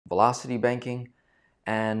velocity banking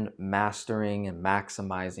and mastering and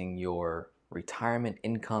maximizing your retirement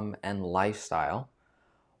income and lifestyle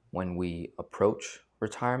when we approach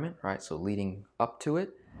retirement, right? So leading up to it.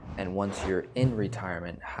 And once you're in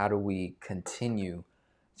retirement, how do we continue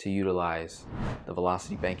to utilize the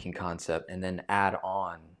velocity banking concept and then add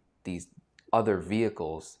on these other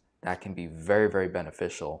vehicles that can be very, very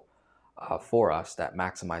beneficial for us, that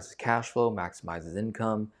maximizes cash flow, maximizes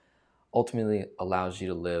income, ultimately allows you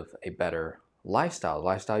to live a better lifestyle, the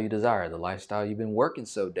lifestyle you desire, the lifestyle you've been working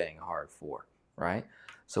so dang hard for, right?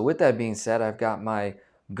 So with that being said, I've got my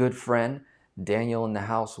good friend Daniel in the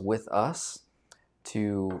house with us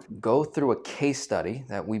to go through a case study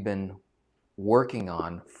that we've been working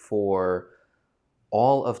on for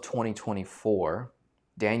all of 2024.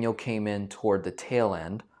 Daniel came in toward the tail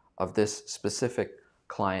end of this specific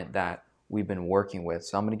client that we've been working with.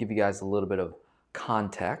 So I'm going to give you guys a little bit of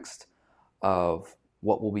context of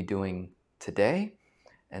what we'll be doing today,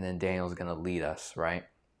 and then Daniel's going to lead us, right?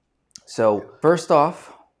 So first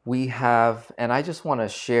off, we have, and I just want to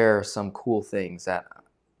share some cool things that,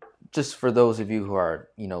 just for those of you who are,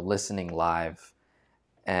 listening live,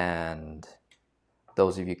 and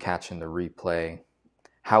those of you catching the replay,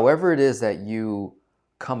 however it is that you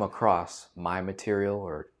come across my material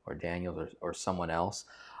or Daniel's or someone else,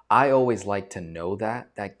 I always like to know that.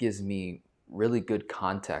 That gives me really good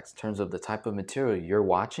context in terms of the type of material you're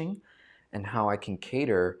watching and how I can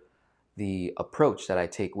cater the approach that I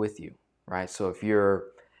take with you, right? So if you're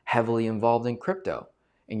heavily involved in crypto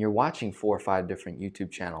and you're watching 4 or 5 different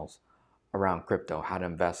YouTube channels around crypto, how to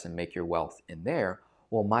invest and make your wealth in there,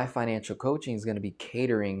 well, my financial coaching is going to be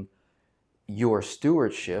catering your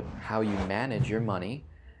stewardship, how you manage your money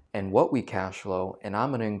and what we cash flow. And I'm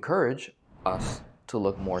going to encourage us to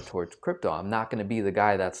look more towards crypto. I'm not going to be the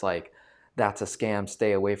guy that's like, that's a scam,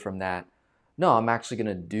 stay away from that. No, I'm actually going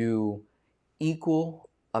to do equal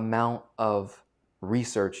amount of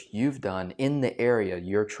research you've done in the area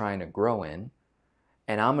you're trying to grow in.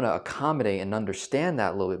 And I'm going to accommodate and understand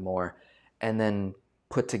that a little bit more, and then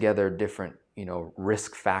put together different,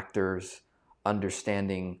 risk factors,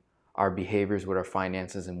 understanding our behaviors with our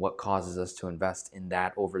finances and what causes us to invest in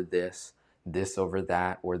that over this over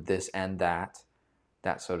that, or this and that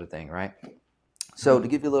sort of thing, right? So to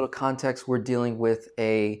give you a little context, we're dealing with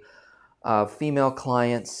a female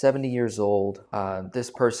client, 70 years old.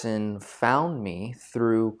 This person found me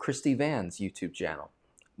through Christy Van's YouTube channel.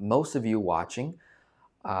 Most of you watching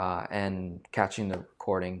and catching the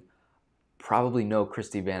recording probably know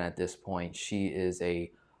Christy Van at this point. She is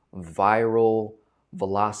a viral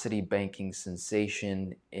velocity banking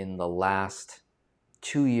sensation in the last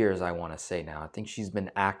 2 years, I want to say now. I think she's been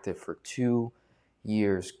active for 2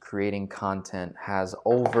 years creating content, has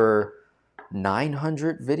over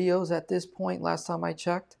 900 videos at this point, last time I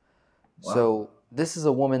checked. Wow. So this is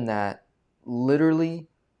a woman that literally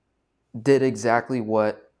did exactly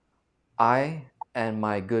what I and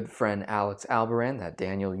my good friend Alex Albaran, that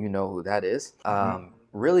Daniel, you know who that is,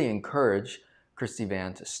 really encourage Christy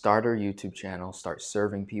Van to start her YouTube channel, start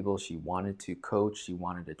serving people. She wanted to coach, she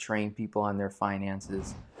wanted to train people on their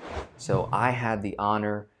finances. So I had the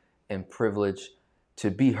honor and privilege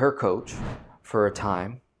to be her coach for a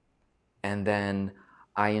time. And then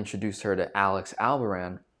I introduced her to Alex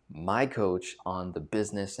Albaran, my coach on the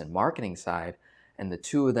business and marketing side. And the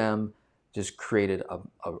two of them just created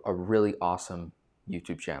a really awesome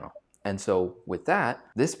YouTube channel. And so with that,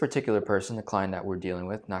 this particular person, the client that we're dealing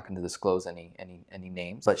with, not going to disclose any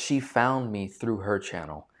names, but she found me through her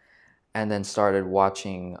channel and then started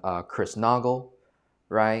watching Chris Noggle,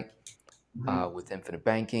 right, with Infinite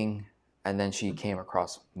Banking. And then she came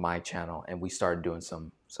across my channel and we started doing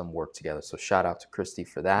some work together. So shout out to Christy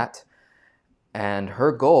for that. And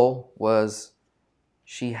her goal was,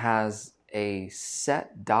 she has a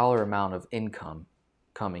set dollar amount of income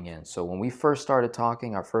coming in. So when we first started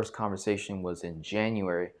talking, our first conversation was in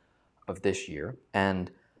January of this year,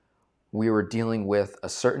 and we were dealing with a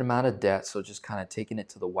certain amount of debt. So just kind of taking it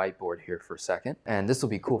to the whiteboard here for a second. And this will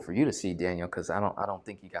be cool for you to see, Daniel, because I don't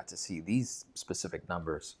think you got to see these specific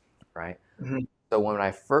numbers, right? So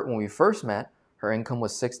when we first met, her income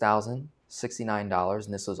was $6,069,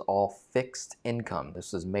 and this was all fixed income.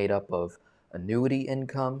 This was made up of annuity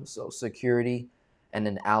income, Social Security, and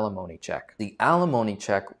an alimony check. The alimony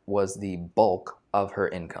check was the bulk of her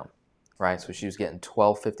income, right? So she was getting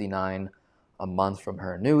 $1,259 a month from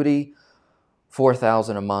her annuity,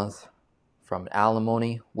 $4,000 a month from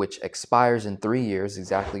alimony, which expires in 3 years,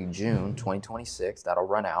 exactly June 2026. That'll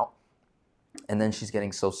run out. And then she's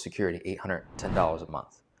getting Social Security, $810 a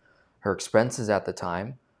month. Her expenses at the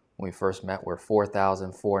time when we first met were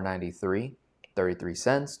 $4,493.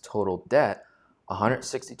 $0.33. Total debt,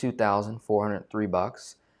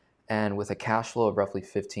 $162,403, and with a cash flow of roughly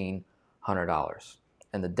 $1,500.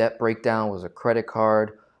 And the debt breakdown was a credit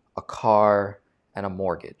card, a car, and a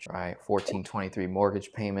mortgage, right? 1423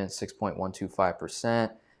 mortgage payment,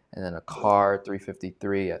 6.125%, and then a car,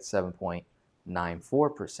 353 at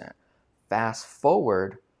 7.94%. Fast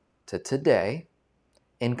forward to today,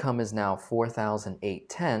 income is now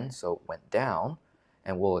 4,810, so it went down,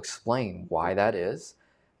 and we'll explain why that is.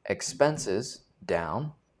 Expenses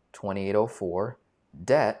down 2,804,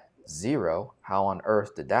 debt 0. How on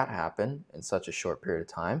earth did that happen in such a short period of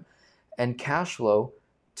time? And cash flow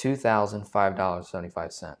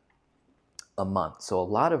 $2,005.75 a month. So a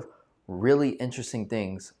lot of really interesting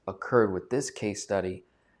things occurred with this case study.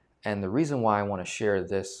 And the reason why I want to share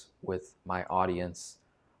this with my audience,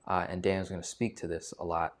 and Daniel's going to speak to this a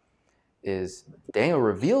lot, is Daniel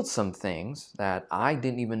revealed some things that I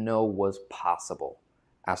didn't even know was possible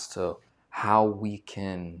as to how we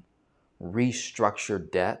can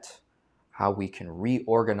restructure debt, how we can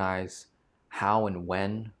reorganize how and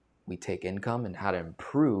when we take income, and how to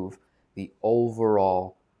improve the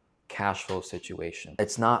overall cash flow situation.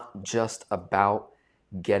 It's not just about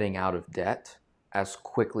getting out of debt as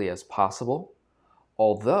quickly as possible,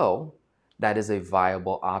 although that is a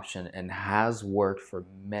viable option and has worked for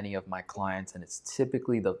many of my clients, and it's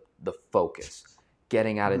typically the focus,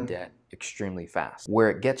 getting out of debt extremely fast. Where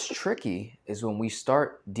it gets tricky is when we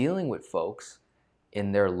start dealing with folks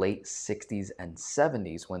in their late 60s and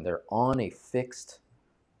 70s when they're on a fixed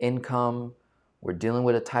income. We're dealing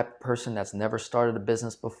with a type of person that's never started a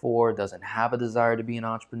business before, doesn't have a desire to be an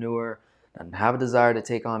entrepreneur, doesn't have a desire to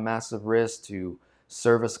take on massive risk, to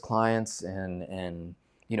service clients and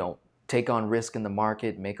take on risk in the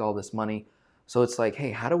market, make all this money. So it's like,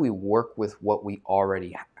 hey, how do we work with what we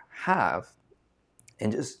already have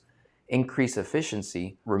and just increase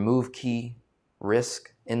efficiency, remove key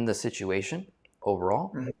risk in the situation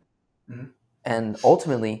overall, and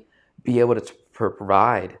ultimately be able to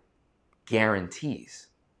provide guarantees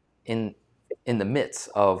in the midst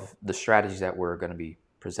of the strategies that we're going to be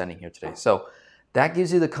presenting here today. So that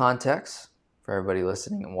gives you the context for everybody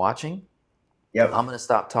listening and watching. Yep. I'm going to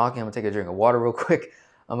stop talking. I'm going to take a drink of water real quick.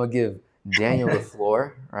 I'm going to give Daniel the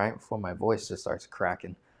floor, right, before my voice just starts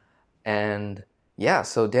cracking. And yeah,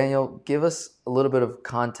 so Daniel, give us a little bit of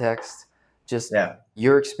context, just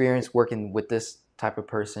your experience working with this type of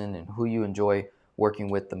person and who you enjoy working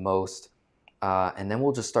with the most. And then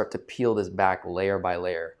we'll just start to peel this back layer by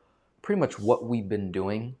layer, pretty much what we've been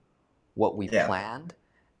doing, what we planned,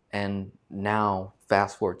 and now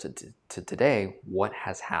fast forward to today, what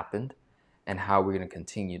has happened and how we're going to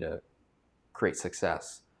continue to create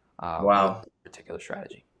success with this particular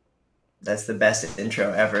strategy. That's the best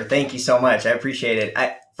intro ever. Thank you so much. I appreciate it.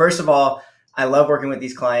 First of all, I love working with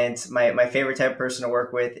these clients. My favorite type of person to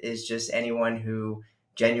work with is just anyone who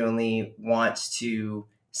genuinely wants to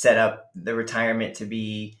set up the retirement to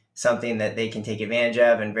be something that they can take advantage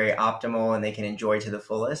of and very optimal and they can enjoy to the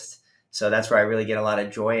fullest. So that's where I really get a lot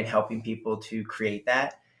of joy in helping people to create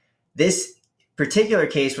that. This particular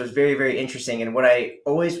case was very, very interesting. And what I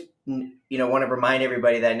always, want to remind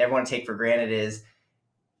everybody that I never want to take for granted is,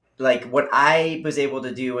 like, what I was able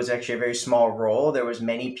to do was actually a very small role. There was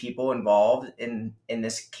many people involved in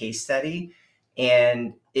this case study,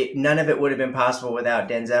 and none of it would have been possible without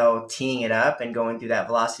Denzel teeing it up and going through that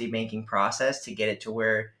velocity banking process to get it to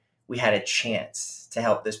where we had a chance to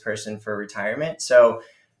help this person for retirement. So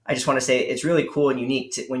I just want to say it's really cool and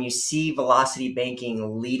unique when you see velocity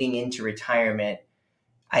banking leading into retirement.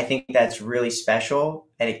 I think that's really special,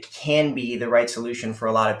 and it can be the right solution for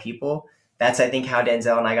a lot of people. That's, I think, how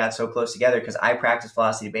Denzel and I got so close together, because I practice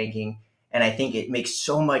velocity banking, and I think it makes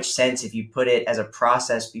so much sense if you put it as a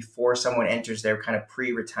process before someone enters their kind of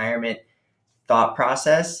pre-retirement thought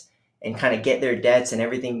process and kind of get their debts and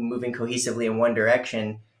everything moving cohesively in one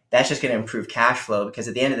direction. That's just going to improve cash flow, because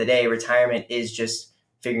at the end of the day, retirement is just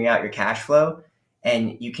figuring out your cash flow.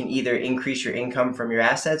 And you can either increase your income from your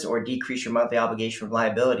assets or decrease your monthly obligation from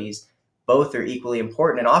liabilities. Both are equally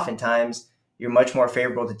important. And oftentimes you're much more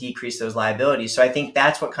favorable to decrease those liabilities. So I think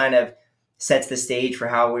that's what kind of sets the stage for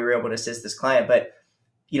how we were able to assist this client. But,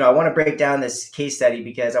 I want to break down this case study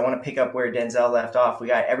because I want to pick up where Denzel left off. We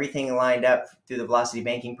got everything lined up through the velocity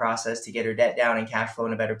banking process to get her debt down and cash flow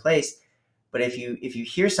in a better place. But if you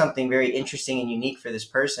hear something very interesting and unique for this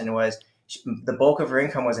person was the bulk of her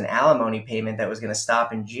income was an alimony payment that was going to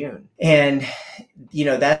stop in June. And,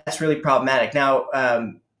 that's really problematic. Now,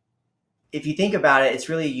 if you think about it, it's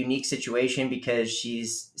really a unique situation because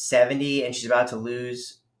she's 70 and she's about to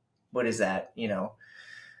lose, what is that? The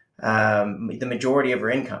majority of her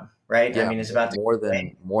income, right? I Yeah, mean, it's about to go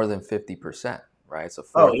away. more than 50%, right? It's a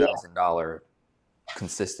Oh yeah, $4,000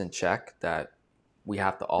 consistent check that we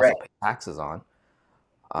have to right. also pay taxes on.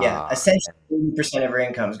 Yeah, Uh, essentially and, 80% of her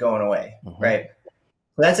income is going away, mhm. right?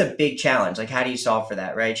 So that's a big challenge. Like, how do you solve for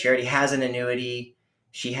that, right? She already has an annuity.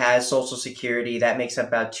 She has Social Security. That makes up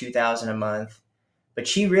about 2,000 a month. But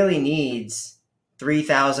she really needs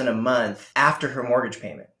 3,000 a month after her mortgage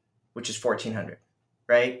payment, which is 1,400,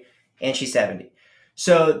 right? And she's 70.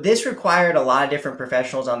 So this required a lot of different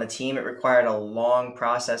professionals on the team. It required a long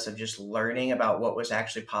process of just learning about what was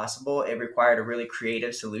actually possible. It required a really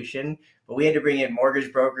creative solution, but we had to bring in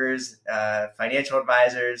mortgage brokers, financial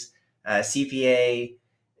advisors, CPA,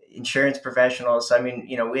 insurance professionals. So I mean,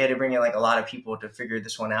 we had to bring in like a lot of people to figure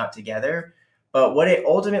this one out together. But what it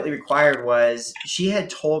ultimately required was she had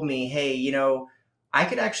told me, hey, I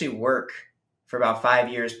could actually work for about 5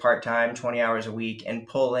 years part time, 20 hours a week, and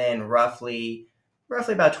pull in roughly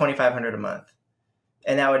about 2,500 a month.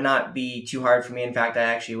 And that would not be too hard for me. In fact, I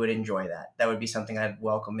actually would enjoy that. That would be something I'd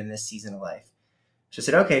welcome in this season of life. So I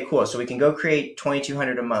said, okay, cool. So we can go create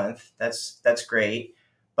 2,200 a month. That's great,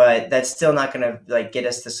 but that's still not going to like get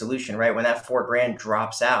us the solution, right? When that 4 grand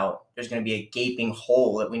drops out, there's going to be a gaping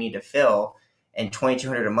hole that we need to fill, and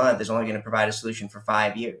 2,200 a month is only going to provide a solution for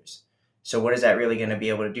 5 years. So what is that really going to be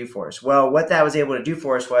able to do for us? Well, what that was able to do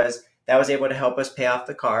for us was that was able to help us pay off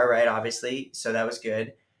the car, right? Obviously, so that was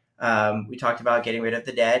good. We talked about getting rid of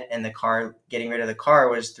the debt, and getting rid of the car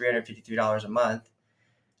was $353 a month.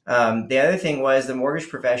 The other thing was the mortgage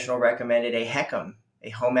professional recommended a HECM, a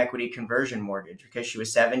home equity conversion mortgage, because she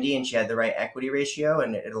was 70 and she had the right equity ratio,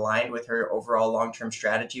 and it aligned with her overall long-term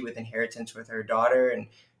strategy with inheritance with her daughter and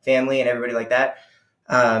family and everybody like that.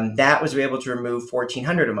 That was able to remove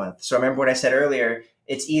 1,400 a month. So remember what I said earlier,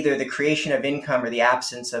 it's either the creation of income or the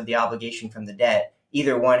absence of the obligation from the debt.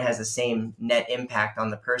 Either one has the same net impact on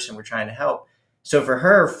the person we're trying to help. So for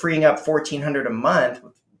her, freeing up 1,400 a month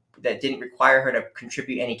that didn't require her to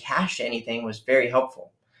contribute any cash to anything was very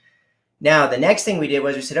helpful. Now, the next thing we did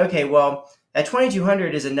was we said, okay, well, that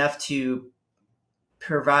 2,200 is enough to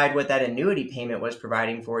provide what that annuity payment was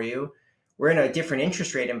providing for you. We're in a different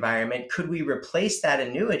interest rate environment. Could we replace that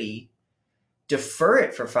annuity, defer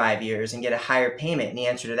it for 5 years, and get a higher payment? And the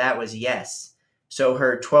answer to that was yes. So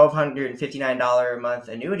her $1,259 a month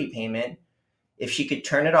annuity payment, if she could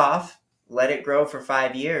turn it off, let it grow for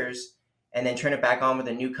 5 years, and then turn it back on with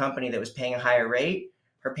a new company that was paying a higher rate,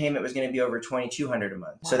 her payment was going to be over 2,200 a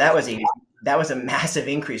month. Wow. So that was a massive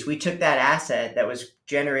increase. We took that asset that was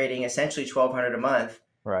generating essentially 1,200 a month,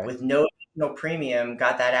 Right. with no premium,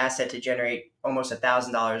 got that asset to generate almost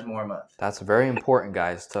 $1,000 more a month. That's very important,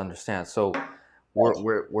 guys, to understand. So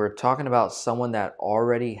we're talking about someone that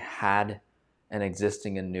already had an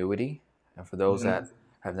existing annuity. And for those that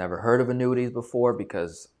have never heard of annuities before,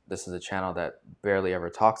 because this is a channel that barely ever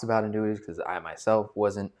talks about annuities, because I myself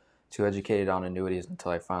wasn't too educated on annuities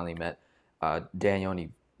until I finally met Daniel, and he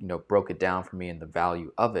broke it down for me, and the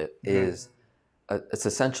value of it is it's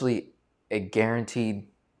essentially a guaranteed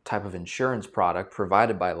type of insurance product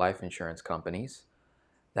provided by life insurance companies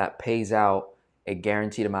that pays out a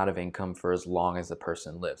guaranteed amount of income for as long as the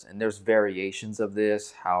person lives. And there's variations of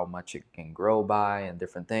this, how much it can grow by and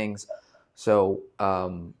different things. So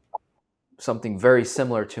something very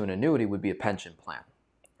similar to an annuity would be a pension plan,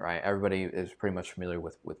 right? Everybody is pretty much familiar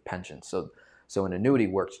with pensions. So an annuity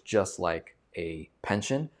works just like a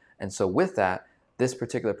pension. And so with that, this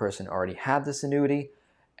particular person already had this annuity,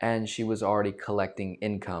 and she was already collecting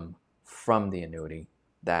income from the annuity,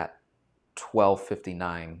 that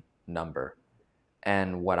 1259 number.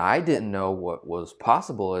 And what I didn't know what was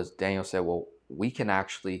possible is Daniel said, well, we can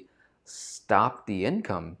actually stop the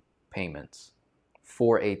income payments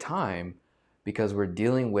for a time, because we're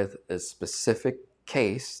dealing with a specific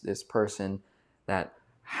case, this person that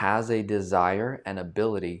has a desire and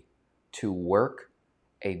ability to work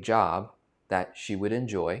a job that she would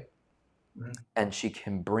enjoy, and she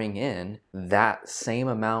can bring in that same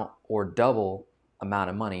amount or double amount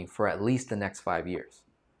of money for at least the next 5 years,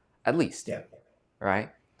 at least. Yeah.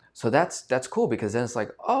 Right? So that's cool, because then it's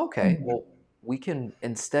like, oh, okay, well, we can,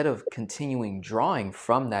 instead of continuing drawing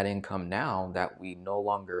from that income now that we no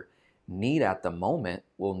longer need at the moment,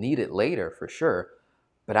 we'll need it later for sure,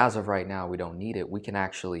 but as of right now we don't need it. We can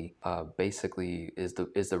actually basically, is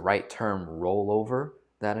the right term, roll over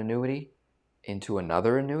that annuity into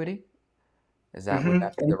another annuity? Would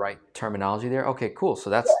that be the right terminology there? Okay, cool. So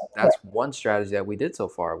that's one strategy that we did so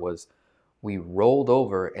far, was we rolled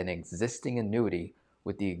over an existing annuity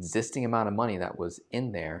with the existing amount of money that was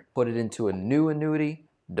in there, put it into a new annuity,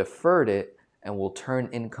 deferred it, and we'll turn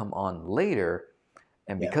income on later.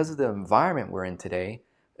 And because of the environment we're in today,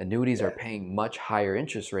 Annuities are Yeah. paying much higher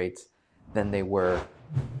interest rates than they were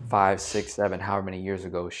 5, 6, 7, however many years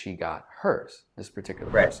ago she got hers, this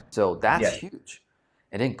particular Right. person. So that's Yeah. huge.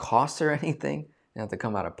 It didn't cost her anything. You don't have to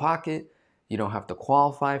come out of pocket. You don't have to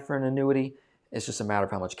qualify for an annuity. It's just a matter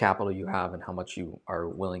of how much capital you have and how much you are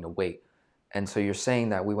willing to wait. And so you're saying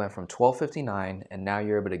that we went from 1259 and now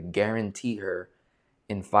you're able to guarantee her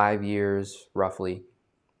in 5 years, roughly,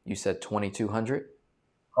 you said 2200?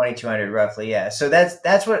 2,200 roughly. Yeah. So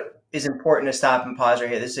that's what is important to stop and pause right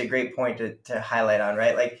here. This is a great point to highlight on,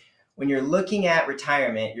 right? Like when you're looking at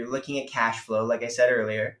retirement, you're looking at cash flow, like I said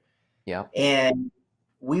earlier, Yeah. and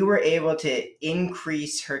we were able to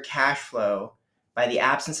increase her cash flow by the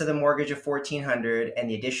absence of the mortgage of 1,400 and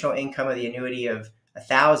the additional income of the annuity of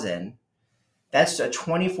 1,000. That's a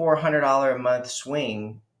 $2,400 a month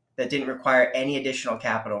swing that didn't require any additional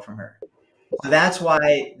capital from her. So that's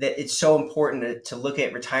why that it's so important to look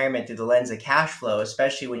at retirement through the lens of cash flow,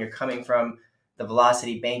 especially when you're coming from the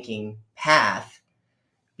velocity banking path.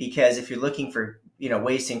 Because if you're looking for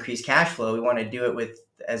ways to increase cash flow, we want to do it with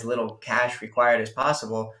as little cash required as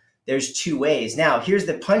possible. There's two ways. Now, here's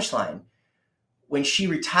the punchline. When she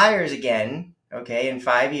retires again, okay, in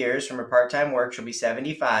 5 years from her part-time work, she'll be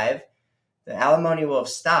 75. The alimony will have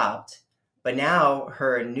stopped, but now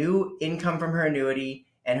her new income from her annuity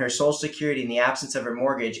and her Social Security in the absence of her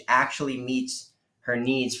mortgage actually meets her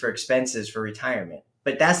needs for expenses for retirement.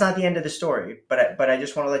 But that's not the end of the story. But I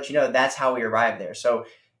just want to let you know that's how we arrived there. So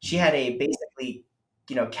she had a basically,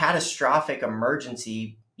 catastrophic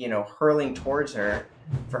emergency, hurling towards her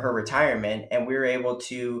for her retirement, and we were able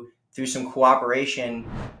to, through some cooperation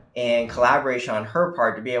and collaboration on her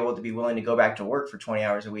part, to be able to be willing to go back to work for 20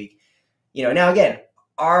 hours a week. Now again,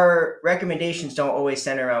 our recommendations don't always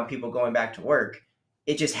center around people going back to work.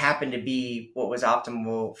 It just happened to be what was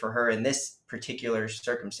optimal for her in this particular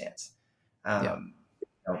circumstance. Yeah.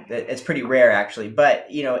 It's pretty rare actually, but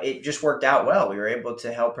it just worked out well. We were able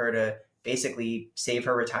to help her to basically save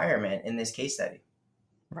her retirement in this case study.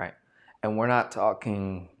 Right. And we're not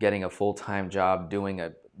talking getting a full-time job, doing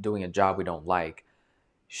a job we don't like.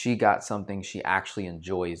 She got something she actually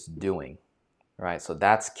enjoys doing, right? So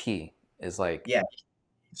that's key. Is like Yeah,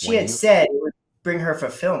 she when had you said it would bring her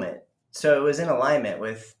fulfillment, so it was in alignment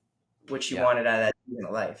with what she yeah. wanted out of that season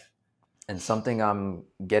of life. And something I'm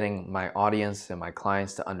getting my audience and my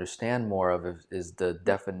clients to understand more of is the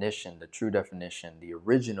definition, the true definition, the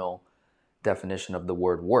original definition of the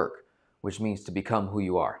word work, which means to become who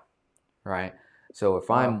you are, right? So if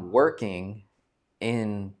Wow. I'm working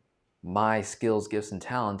in my skills, gifts, and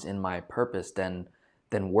talents, in my purpose, then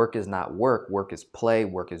work is not work. Work is play,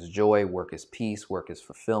 work is joy, work is peace, work is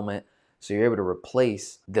fulfillment. So you're able to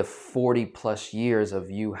replace the 40 plus years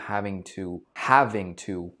of you having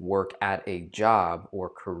to work at a job or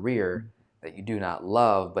career that you do not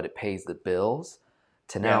love, but it pays the bills,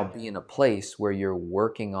 to now Yeah. be in a place where you're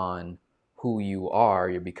working on who you are.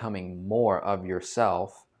 You're becoming more of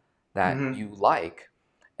yourself that Hmm. you like.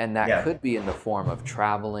 And that Yeah. could be in the form of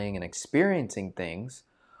traveling and experiencing things,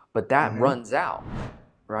 but that Hmm. runs out,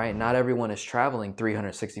 right? Not everyone is traveling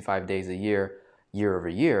 365 days a year, year over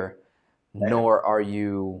year, Right. nor are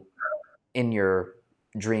you in your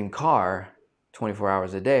dream car 24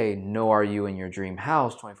 hours a day, nor are you in your dream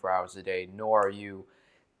house 24 hours a day, nor are you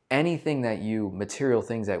anything that material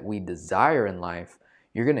things that we desire in life.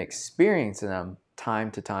 You're going to experience them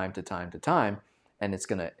time to time to time to time, and it's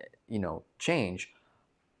going to, change.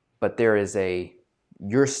 But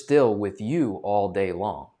you're still with you all day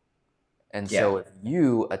long. And Yeah. so if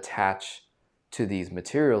you attach to these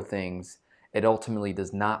material things, it ultimately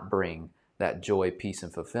does not bring that joy, peace,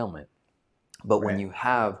 and fulfillment. But when Right. you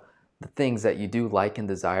have the things that you do like and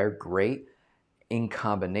desire, great, in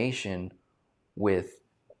combination with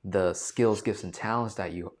the skills, gifts, and talents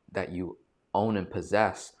that you own and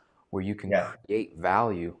possess, where you can Yeah. create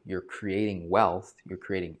value, you're creating wealth, you're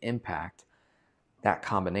creating impact. That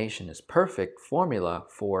combination is perfect formula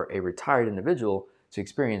for a retired individual to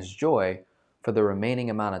experience joy for the remaining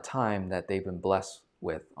amount of time that they've been blessed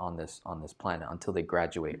with on this planet until they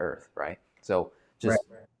graduate Earth, right? So Right. just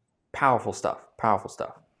powerful stuff, powerful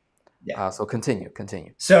stuff. Yeah. So continue.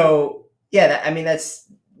 So yeah, that's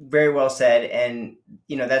very well said, and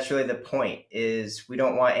that's really the point. Is we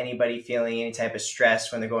don't want anybody feeling any type of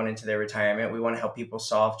stress when they're going into their retirement. We want to help people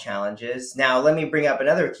solve challenges. Now, let me bring up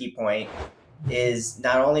another key point. Is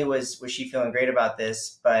not only was she feeling great about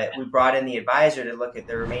this, but we brought in the advisor to look at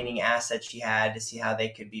the remaining assets she had to see how they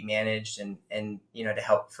could be managed and to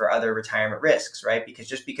help for other retirement risks, right? Because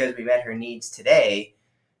just because we met her needs today,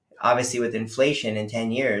 obviously with inflation in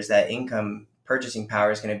 10 years, that income purchasing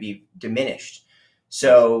power is going to be diminished. Yes.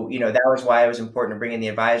 So, that was why it was important to bring in the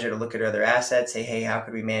advisor to look at other assets, say, hey, how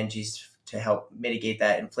could we manage these to help mitigate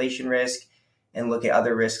that inflation risk, and look at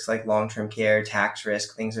other risks like long-term care, tax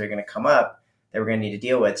risk, things that are going to come up that we're going to need to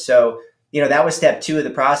deal with. So, that was step 2 of the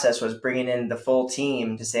process, was bringing in the full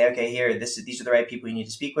team to say, okay, here, these are the right people you need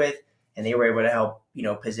to speak with. And they were able to help,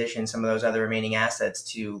 position some of those other remaining assets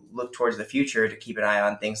to look towards the future, to keep an eye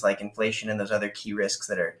on things like inflation and those other key risks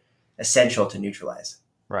that are essential to neutralize.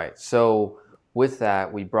 Right. So with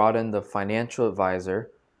that, we brought in the financial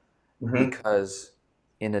advisor Mm-hmm. because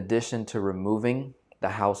in addition to removing the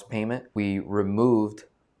house payment, we removed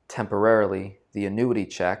temporarily the annuity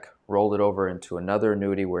check, rolled it over into another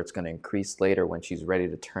annuity where it's going to increase later when she's ready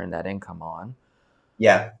to turn that income on.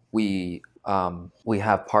 Yeah. We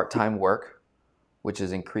have part-time work, which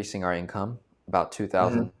is increasing our income about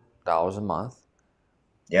Mm-hmm. $2,000 a month.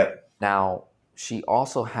 Yep. Now, she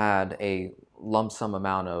also had a lump sum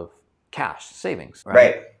amount of cash savings,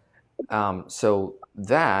 right? Right. So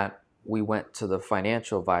that we went to the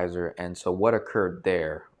financial advisor, and so what occurred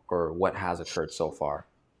there, or what has occurred so far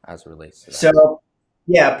as it relates to that? So,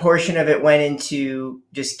 yeah, a portion of it went into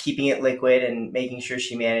just keeping it liquid and making sure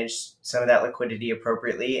she managed some of that liquidity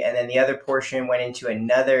appropriately. And then the other portion went into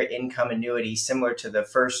another income annuity similar to the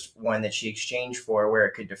first one that she exchanged for, where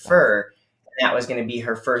it could defer. And that was going to be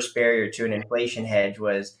her first barrier to an inflation hedge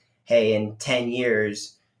was, hey, in 10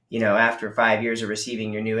 years, after 5 years of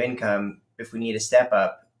receiving your new income, if we need a step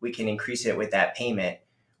up, we can increase it with that payment,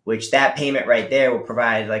 which that payment right there will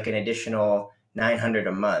provide like an additional 900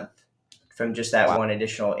 a month from just that Wow. one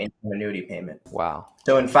additional income annuity payment. Wow.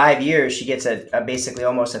 So in 5 years, she gets a basically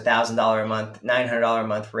almost $1,000 a month, $900 a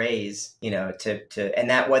month raise. And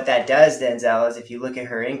that what that does, Denzel, is if you look at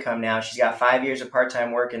her income now, she's got 5 years of part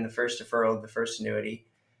time work in the first deferral of the first annuity.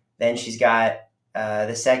 Then she's got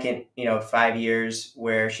the second, 5 years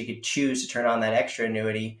where she could choose to turn on that extra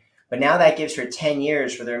annuity. But now that gives her 10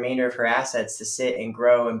 years for the remainder of her assets to sit and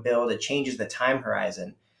grow and build. It changes the time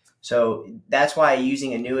horizon. So that's why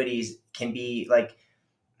using annuities can be like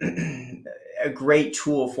a great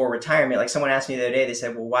tool for retirement. Like someone asked me the other day, they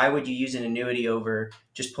said, well, why would you use an annuity over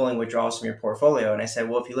just pulling withdrawals from your portfolio? And I said,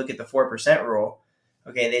 well, if you look at the 4% rule,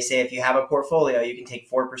 okay, they say if you have a portfolio, you can take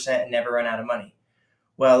 4% and never run out of money.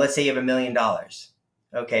 Well, let's say you have $1 million.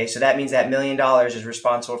 Okay, so that means that $1 million is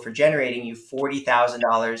responsible for generating you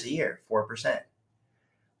 $40,000 a year, 4%.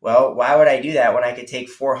 Well, why would I do that when I could take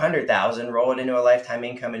 400,000, roll it into a lifetime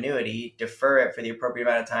income annuity, defer it for the appropriate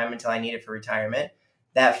amount of time until I need it for retirement?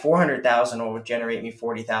 That 400,000 will generate me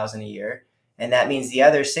 40,000 a year, and that means the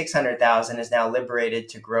other 600,000 is now liberated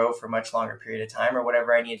to grow for a much longer period of time or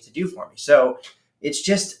whatever I need it to do for me. So it's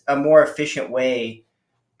just a more efficient way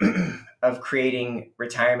of creating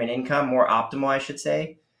retirement income, more optimal, I should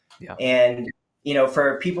say. Yeah. And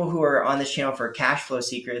for people who are on this channel for cash flow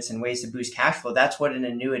secrets and ways to boost cash flow, that's what an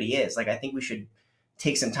annuity is. Like, I think we should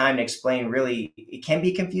take some time to explain. Really, it can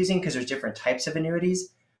be confusing because there's different types of annuities,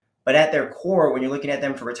 but at their core, when you're looking at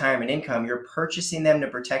them for retirement income, you're purchasing them to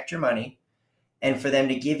protect your money and for them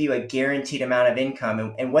to give you a guaranteed amount of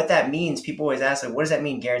income. And what that means, people always ask, like, what does that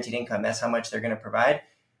mean, guaranteed income? That's how much they're going to provide.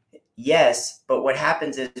 Yes, but what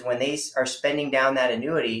happens is when they are spending down that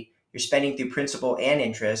annuity, you're spending through principal and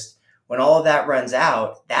interest. When all of that runs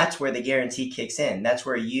out, that's where the guarantee kicks in. That's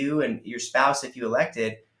where you and your spouse, if you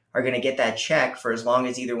elected, are going to get that check for as long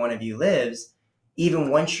as either one of you lives, even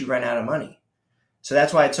once you run out of money. So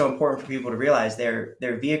that's why it's so important for people to realize they're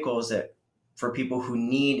vehicles that for people who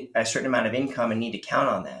need a certain amount of income and need to count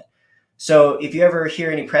on that. So if you ever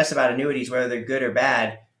hear any press about annuities, whether they're good or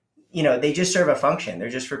bad, they just serve a function. They're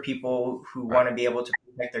just for people who want to be able to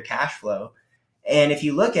protect their cash flow. And if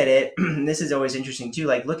you look at it, this is always interesting too.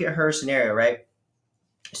 Like, look at her scenario, right?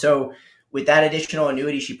 So with that additional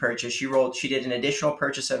annuity she purchased, she did an additional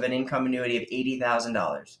purchase of an income annuity of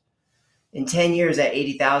 $80,000. In 10 years, that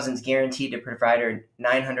 80,000 is guaranteed to provide her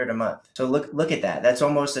 900 a month. So look at that. That's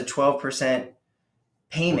almost a 12%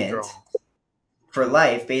 payment Withdrawal. for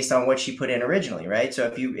life based on what she put in originally, right? So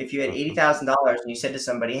if you had $80,000 and you said to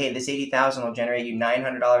somebody, hey, this 80,000 will generate you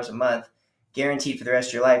 $900 a month, guaranteed for the rest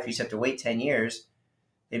of your life, you just have to wait 10 years,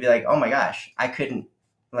 they'd be like, oh my gosh, I couldn't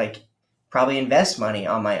probably invest money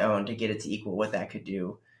on my own to get it to equal what that could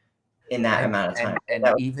do in that amount of time. And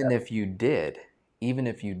even if you did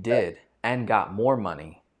and got more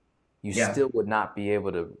money, you still would not be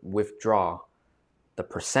able to withdraw the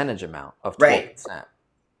percentage amount of 12%. Right.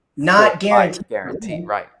 Not guaranteed. Guaranteed,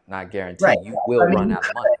 right. Not guaranteed. Right. You will run out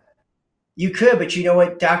of money. You could, but you know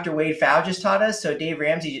what Dr. Wade Pfau just taught us? So Dave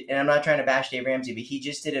Ramsey, and I'm not trying to bash Dave Ramsey, but he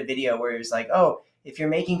just did a video where he was like, oh, if you're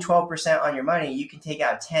making 12% on your money, you can take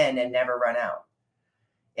out 10 and never run out.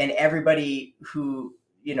 and everybody who,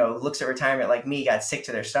 looks at retirement like me got sick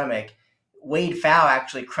to their stomach, Wade Pfau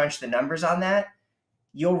actually crunched the numbers on that.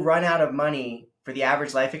 You'll run out of money for the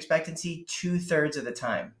average life expectancy 2/3 of the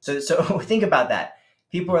time. So think about that.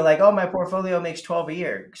 People are like, oh, my portfolio makes 12 a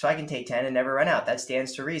year, so I can take 10 and never run out. That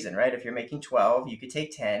stands to reason, right? If you're making 12, you could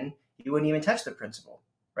take 10, you wouldn't even touch the principal,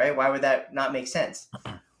 right? Why would that not make sense?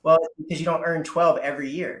 Well, because you don't earn 12 every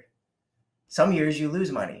year. Some years you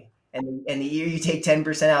lose money. And the year you take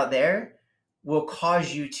 10% out there will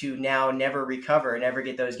cause you to now never recover, never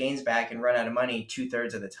get those gains back, and run out of money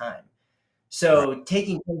 2/3 of the time. Right. So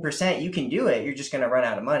taking 10%, you can do it. You're just going to run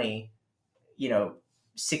out of money,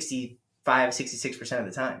 65, 66% of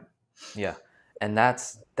the time. Yeah. And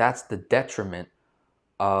that's the detriment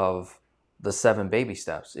of the 7 baby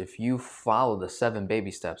steps. If you follow the 7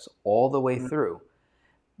 baby steps all the way through,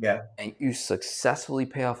 Yeah. and you successfully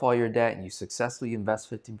pay off all your debt, and you successfully invest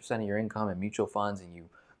 15% of your income in mutual funds, and you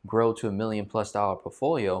grow to $1 million+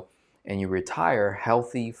 portfolio, and you retire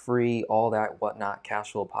healthy, free, all that whatnot,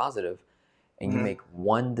 cash flow positive, and you Mm-hmm. make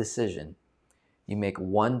one decision. You make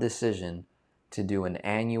one decision to do an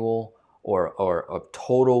annual or a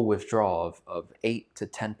total withdrawal of 8 to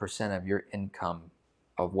 10% of your income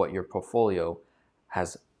of what your portfolio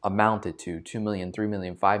has amounted to, 2 million, 3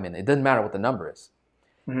 million, 5 million. It doesn't matter what the number is.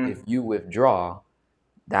 Mm-hmm. If you withdraw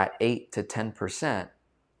that 8 to 10%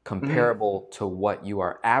 Mm-hmm. comparable to what you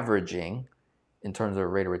are averaging in terms of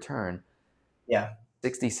rate of return, Yeah.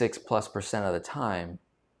 66+% of the time,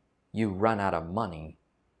 you run out of money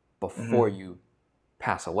before Mm-hmm. you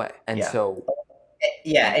pass away. And Yeah. so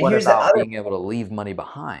Yeah. And what here's the about other, being able to leave money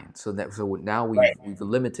behind? So now right. we've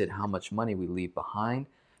limited how much money we leave behind,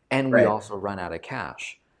 and we Right. also run out of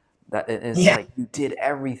cash. That it's Yeah. like you did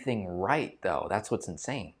everything right, though. That's what's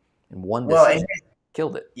insane. And one Well, and decision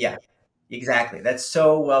killed it. yeah, exactly. That's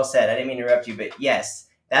so well said. I didn't mean to interrupt you, but yes,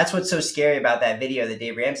 that's what's so scary about that video that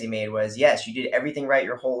Dave Ramsey made was, yes, you did everything right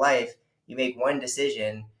your whole life. You make one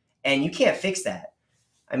decision and you can't fix that.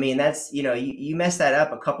 I mean, that's, you mess that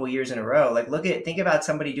up a couple years in a row. Like, think about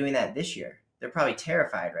somebody doing that this year. They're probably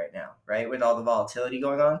terrified right now, right? With all the volatility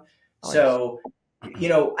going on. Oh yes. So,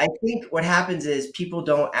 I think what happens is people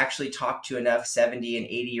don't actually talk to enough 70 and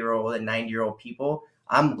 80-year-old and 90-year-old people.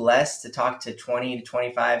 I'm blessed to talk to 20 to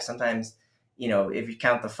 25, sometimes, if you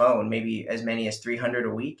count the phone, maybe as many as 300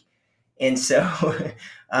 a week. And so,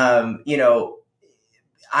 um, you know,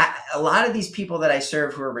 a lot of these people that I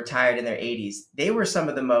serve who are retired in their 80s, they were some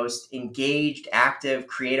of the most engaged, active,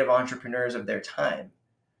 creative entrepreneurs of their time,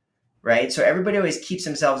 right? So everybody always keeps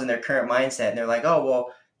themselves in their current mindset, and they're like, oh,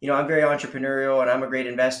 well, I'm very entrepreneurial and I'm a great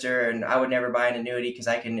investor and I would never buy an annuity because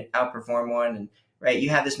I can outperform one. And right, you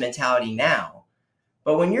have this mentality now.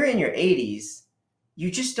 But when you're in your 80s, you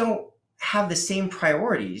just don't have the same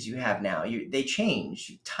priorities you have now. They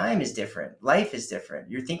change. Time is different. Life is different.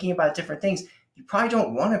 You're thinking about different things. You probably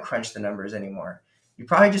don't want to crunch the numbers anymore. You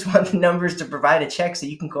probably just want the numbers to provide a check so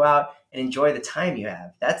you can go out and enjoy the time you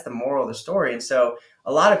have. That's the moral of the story. And so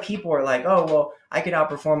a lot of people are like, oh, well, I could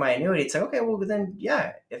outperform my annuity. It's like, okay, well, then,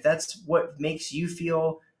 yeah, if that's what makes you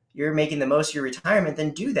feel you're making the most of your retirement,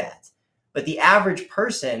 then do that. But the average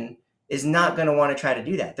person is not going to want to try to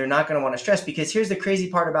do that. They're not going to want to stress, because here's the crazy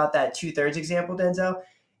part about that 2/3 example, Denzel.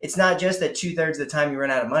 It's not just that 2/3 of the time you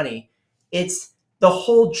run out of money. It's the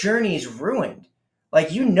whole journey is ruined.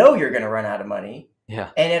 Like, you're going to run out of money. Yeah.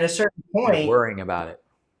 And at a certain You're point, worrying about it.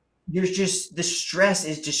 the stress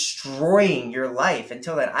is destroying your life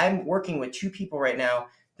until then. I'm working with 2 people right now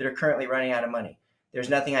that are currently running out of money. There's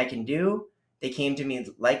nothing I can do. They came to me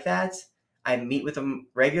like that. I meet with them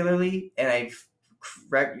regularly, and I've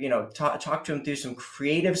talk to them through some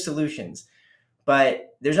creative solutions.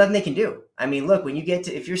 But there's nothing they can do. I mean, look,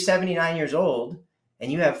 if you're 79 years old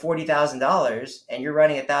and you have $40,000 and you're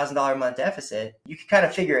running $1,000 a month deficit, you can kind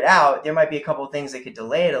of figure it out. There might be a couple of things that could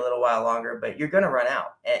delay it a little while longer, but you're going to run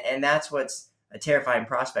out. And that's what's a terrifying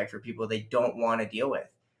prospect for people they don't want to deal with.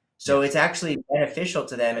 So Yes. it's actually beneficial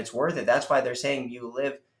to them. It's worth it. That's why they're saying you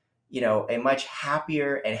live, a much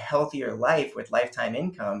happier and healthier life with lifetime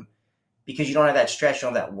income, because you don't have that stress, you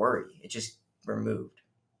don't have that worry. It's just removed.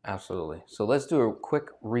 Absolutely. So let's do a quick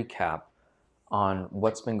recap on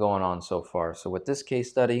what's been going on so far. So with this case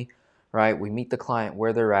study, right, we meet the client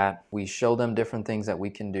where they're at. We show them different things that we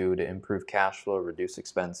can do to improve cash flow, reduce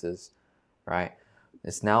expenses, right?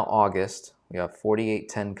 It's now August. We have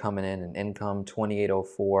 4810 coming in income,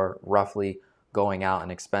 2804 roughly going out,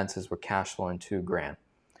 and expenses, we're cash flowing $2,000.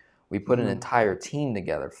 We put an Mm-hmm. entire team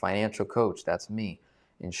together. Financial coach, that's me.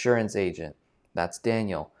 Insurance agent, that's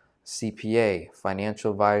Daniel. CPA,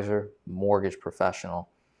 financial advisor, mortgage professional,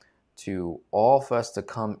 to all of us to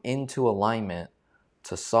come into alignment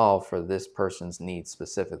to solve for this person's needs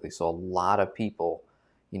specifically. So a lot of people,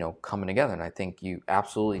 coming together. And I think you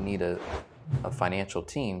absolutely need a financial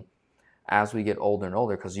team as we get older and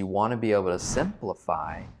older, because you want to be able to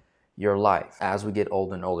simplify your life as we get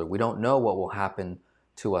older and older. We don't know what will happen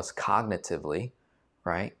to us cognitively,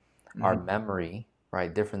 right? Mm-hmm. Our memory,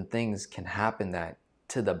 right? Different things can happen that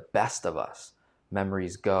to the best of us,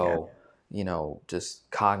 memories go, just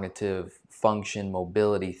cognitive function,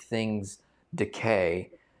 mobility, things decay.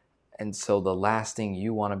 And so the last thing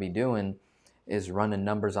you want to be doing is running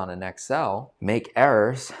numbers on an Excel, make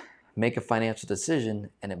errors, make a financial decision,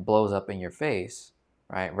 and it blows up in your face,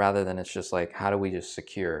 right? Rather than it's just like, how do we just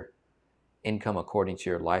secure income according to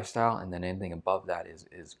your lifestyle, and then anything above that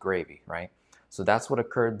is gravy, right? So that's what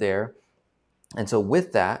occurred there. And so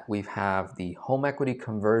with that, we have the home equity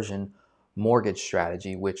conversion mortgage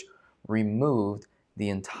strategy, which removed the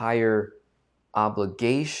entire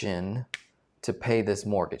obligation to pay this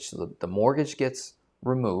mortgage. So the mortgage gets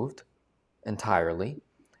removed entirely.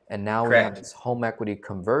 And now we have this home equity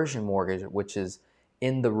conversion mortgage, which is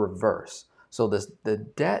in the reverse. So the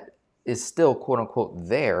debt is still, quote unquote,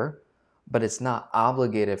 there, but it's not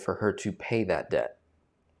obligated for her to pay that debt.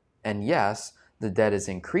 And yes, the debt is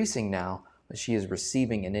increasing now, but she is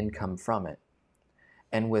receiving an income from it.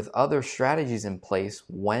 And with other strategies in place,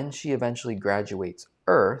 when she eventually graduates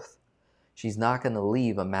Earth, she's not going to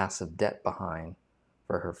leave a massive debt behind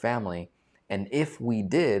for her family. And if we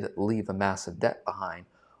did leave a massive debt behind,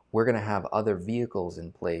 we're going to have other vehicles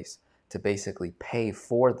in place to basically pay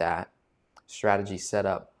for that strategy set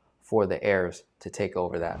up for the heirs to take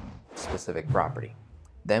over that specific property.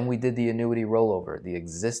 Then we did the annuity rollover, the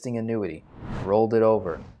existing annuity, rolled it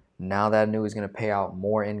over. Now that annuity is going to pay out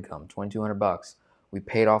more income, $2,200. We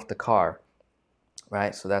paid off the car,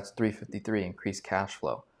 right? So that's $353, increased cash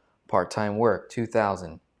flow. Part-time work,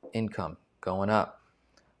 $2,000, income going up.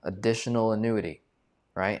 Additional annuity,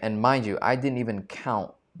 right? And mind you, I didn't even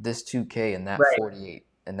count this $2K in that 48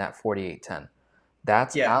 and that 4810.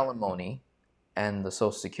 That's alimony and the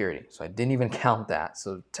Social Security. So I didn't even count that.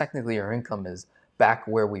 So technically our income is back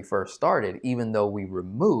where we first started, even though we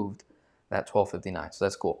removed that 1259. So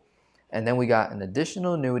that's cool. And then we got an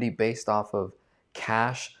additional annuity based off of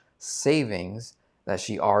cash savings that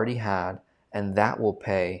she already had, and that will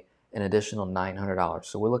pay an additional $900.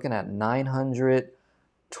 So we're looking at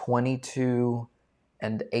 $922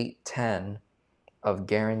 and $810 of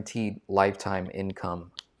guaranteed lifetime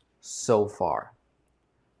income so far,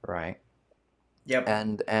 right? Yep.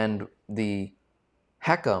 And the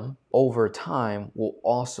HECM over time will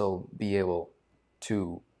also be able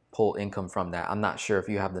to pull income from that. I'm not sure if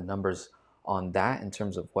you have the numbers on that in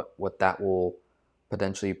terms of what that will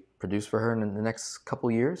potentially produce for her in the next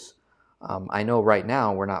couple years. I know right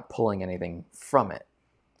now we're not pulling anything from it,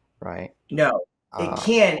 right? No, it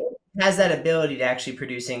can. It has that ability to actually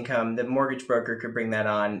produce income. The mortgage broker could bring that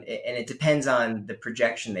on, and it depends on the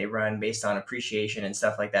projection they run based on appreciation and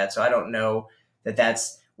stuff like that. So I don't know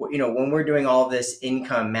that's, when we're doing all this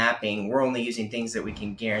income mapping, we're only using things that we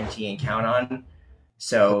can guarantee and count on.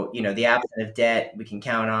 So, the absence of debt we can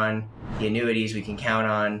count on, the annuities we can count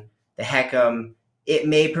on, the HECM, it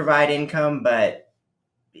may provide income, but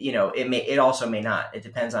it also may not. It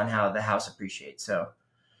depends on how the house appreciates. So,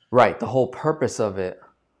 right, the whole purpose of it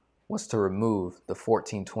was to remove the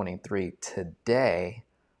 1423 today,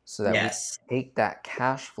 so that we take that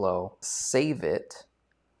cash flow, save it,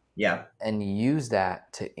 and use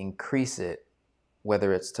that to increase it,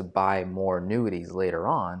 whether it's to buy more annuities later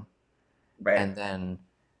on. Right. And then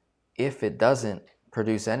if it doesn't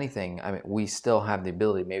produce anything, I mean, we still have the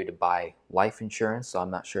ability maybe to buy life insurance. So I'm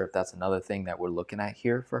not sure if that's another thing that we're looking at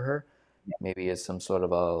here for her. Maybe it's some sort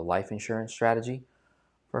of a life insurance strategy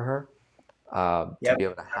for her to be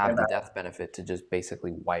able to have the death benefit to just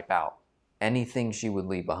basically wipe out anything she would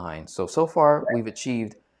leave behind. So far we've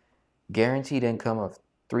achieved guaranteed income of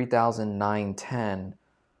 $3,910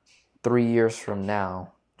 3 years from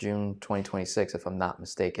now, June 2026, if I'm not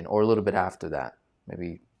mistaken, or a little bit after that,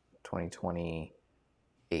 maybe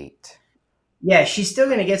 2028. Yeah, she's still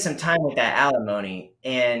going to get some time with that alimony,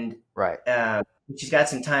 and right. She's got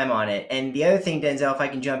some time on it. And the other thing, Denzel, if I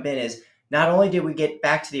can jump in, is not only did we get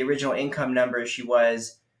back to the original income number she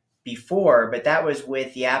was before, but that was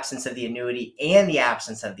with the absence of the annuity and the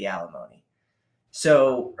absence of the alimony.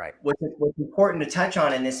 So what's important to touch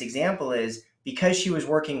on in this example is, because she was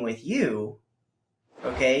working with you,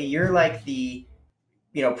 okay, you're like the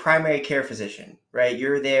primary care physician, right?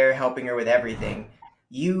 You're there helping her with everything.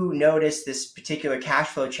 You notice this particular cash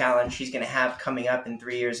flow challenge she's going to have coming up in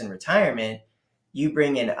 3 years in retirement. You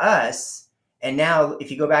bring in us, and now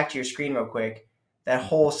if you go back to your screen real quick, that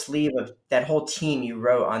whole sleeve of that whole team you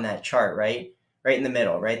wrote on that chart, right? Right in the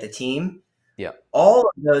middle, right? The team. Yeah. All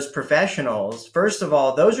of those professionals, first of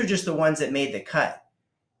all, those are just the ones that made the cut.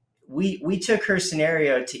 We took her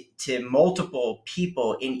scenario to multiple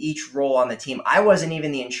people in each role on the team. I wasn't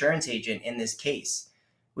even the insurance agent in this case.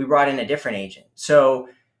 We brought in a different agent. So,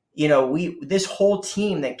 we this whole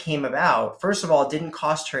team that came about, first of all, didn't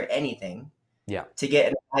cost her anything Yeah. to get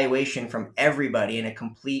an evaluation from everybody in a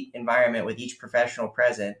complete environment with each professional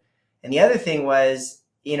present. And the other thing was,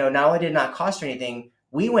 not only did it not cost her anything,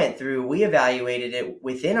 we evaluated it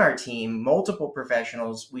within our team, multiple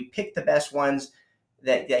professionals. We picked the best ones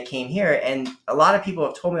that came here. And a lot of people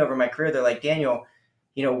have told me over my career, they're like, Daniel,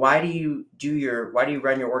 why do you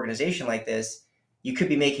run your organization like this? You could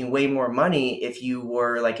be making way more money if you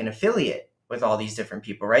were like an affiliate with all these different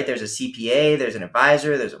people, right? There's a CPA, there's an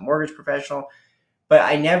advisor, there's a mortgage professional. But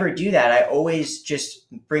I never do that. I always just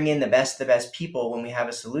bring in the best people when we have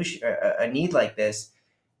a solution, a need like this,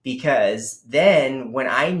 because then when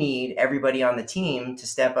I need everybody on the team to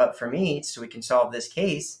step up for me so we can solve this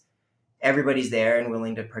case, everybody's there and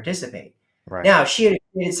willing to participate. Right. Now, she had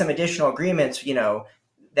created some additional agreements,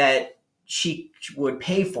 that she would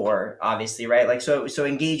pay for, obviously, right? Like, so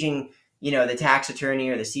engaging, the tax attorney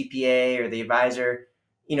or the CPA or the advisor,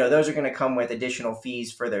 those are going to come with additional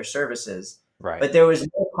fees for their services. Right. But there was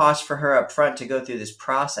no cost for her up front to go through this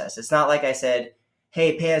process. It's not like I said,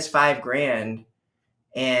 hey, pay us $5,000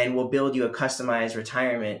 and we'll build you a customized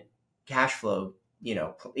retirement cash flow.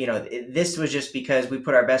 This was just because we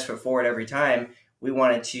put our best foot forward every time. We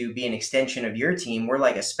wanted to be an extension of your team. We're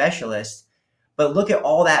like a specialist, but look at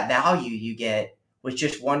all that value you get with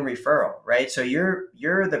just one referral, right? So you're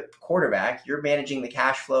the quarterback, you're managing the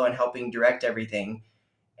cash flow and helping direct everything.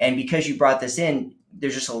 And because you brought this in,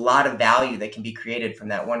 there's just a lot of value that can be created from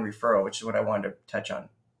that one referral, which is what I wanted to touch on.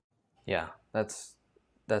 Yeah. That's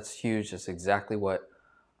huge. That's exactly what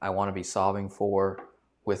I want to be solving for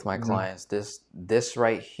with my clients. This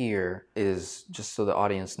right here is, just so the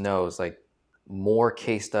audience knows, like, more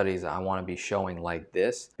case studies I want to be showing like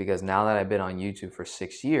this, because now that I've been on YouTube for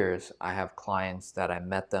 6 years, I have clients that I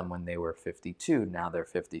met them when they were 52, now they're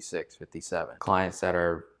 56, 57. Clients that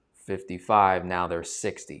are 55, now they're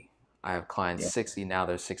 60. I have clients 60, now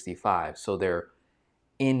they're 65. So they're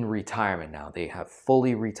in retirement now. They have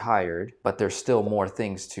fully retired, but there's still more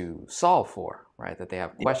things to solve for, right? That they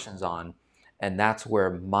have questions on. And that's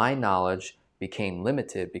where my knowledge became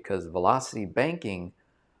limited, because velocity banking,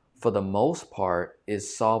 for the most part,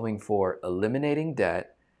 is solving for eliminating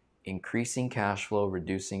debt, increasing cash flow,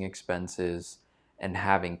 reducing expenses, and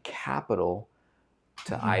having capital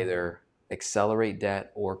to either accelerate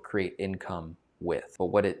debt or create income with. But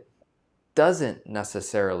what it doesn't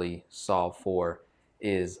necessarily solve for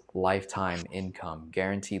is lifetime income,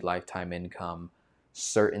 guaranteed lifetime income,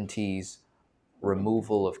 certainties,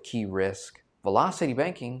 removal of key risk. Velocity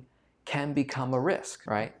banking can become a risk,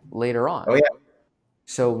 right? Later on. Oh, yeah.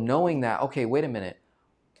 So knowing that, okay, wait a minute,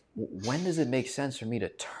 when does it make sense for me to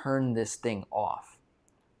turn this thing off,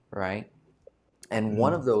 right? And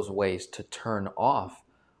one of those ways to turn off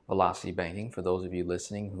velocity banking, for those of you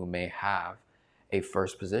listening who may have a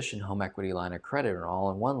first position home equity line of credit or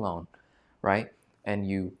all-in-one loan, right? And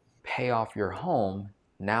you pay off your home,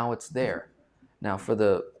 now it's there. Now for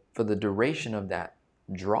the duration of that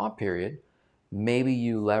draw period, maybe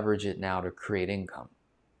you leverage it now to create income,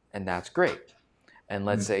 and that's great. And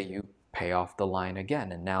let's say you pay off the line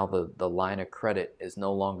again, and now the line of credit is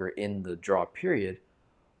no longer in the draw period.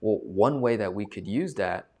 Well, one way that we could use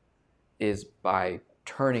that is by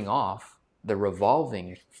turning off the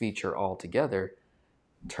revolving feature altogether,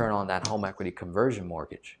 turn on that home equity conversion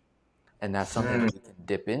mortgage. And that's something that we can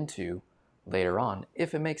dip into later on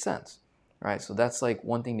if it makes sense, right? So that's like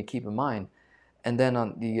one thing to keep in mind. And then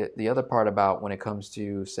on the other part about when it comes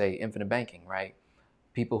to, say, infinite banking, right?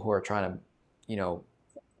 People who are trying to,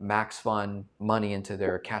 max fund money into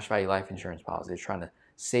their cash value life insurance policy. They're trying to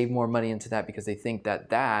save more money into that because they think that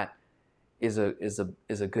that is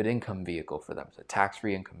a good income vehicle for them. It's a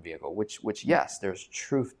tax-free income vehicle, which yes, there's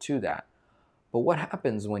truth to that. But what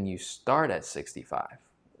happens when you start at 65?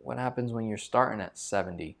 What happens when you're starting at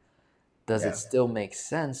 70? Does it still make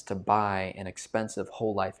sense to buy an expensive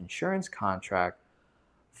whole life insurance contract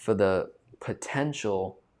for the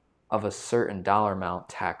potential of a certain dollar amount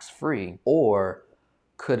tax-free? Or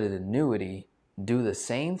could an annuity do the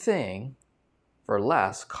same thing for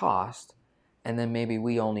less cost, and then maybe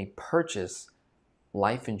we only purchase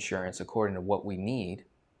life insurance according to what we need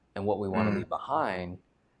and what we want to leave behind,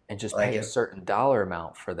 and just pay a certain dollar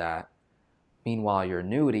amount for that? Meanwhile, your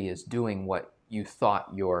annuity is doing what you thought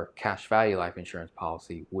your cash value life insurance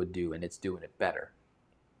policy would do, and it's doing it better,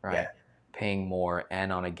 right? Yeah. Paying more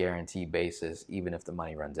and on a guaranteed basis, even if the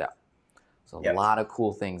money runs out. So a Yep. lot of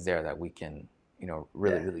cool things there that we can,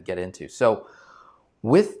 really, Yeah. really get into. So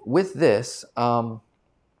with this,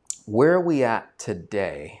 where are we at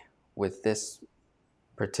today with this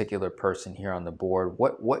particular person here on the board?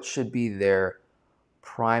 What should be their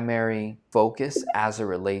primary focus as it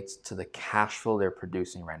relates to the cash flow they're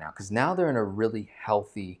producing right now? Because now they're in a really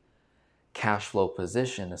healthy cash flow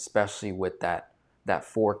position, especially with that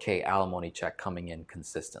 4K alimony check coming in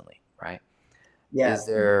consistently, right? Yeah. Is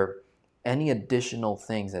there any additional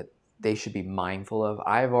things that they should be mindful of?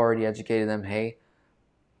 I've already educated them, hey,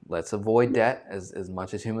 let's avoid debt as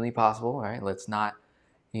much as humanly possible, right? Let's not,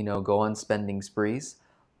 go on spending sprees.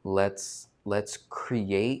 Let's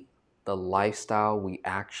create the lifestyle we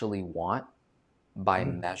actually want by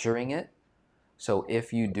Mhm. measuring it. So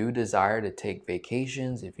if you do desire to take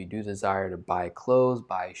vacations, if you do desire to buy clothes,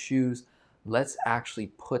 buy shoes, let's actually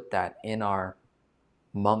put that in our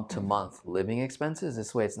month to month living expenses.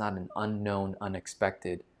 This way it's not an unknown,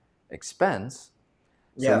 unexpected expense.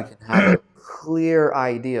 So we Yeah. can have a clear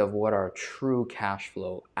idea of what our true cash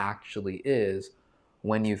flow actually is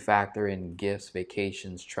when you factor in gifts,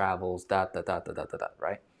 vacations, travels,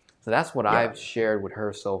 right? So that's what Yeah. I've shared with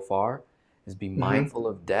her so far is be Hmm. mindful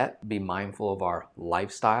of debt, be mindful of our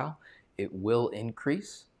lifestyle. It will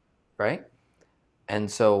increase, right? And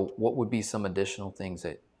so what would be some additional things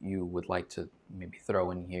that you would like to maybe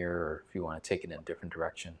throw in here, or if you want to take it in a different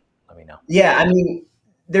direction, let me know. Yeah. I mean,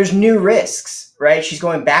 there's new risks, right? She's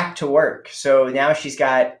going back to work. So now she's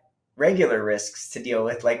got regular risks to deal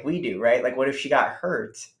with, like we do, right? Like, what if she got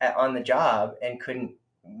hurt on the job and couldn't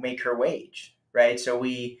make her wage, right? So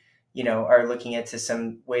we, are looking into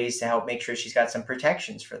some ways to help make sure she's got some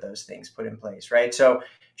protections for those things put in place, right? So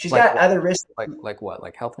she's Like got what? other risks. Like what?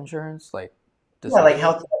 Like health insurance? Like Yeah, like disability?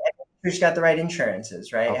 health. She's got the right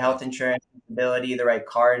insurances, right? Okay. Health insurance, disability, the right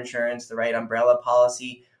car insurance, the right umbrella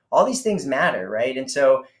policy. All these things matter, right? And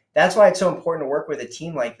so that's why it's so important to work with a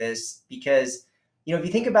team like this because, if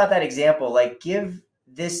you think about that example, like give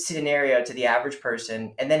this scenario to the average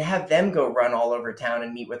person and then have them go run all over town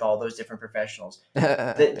and meet with all those different professionals.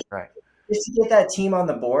 The, Right. just to get that team on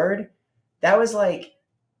the board, that was like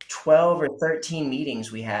 12 or 13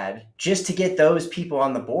 meetings we had just to get those people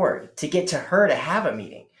on the board, to get to her to have a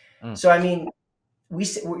meeting. Mm. So, I mean,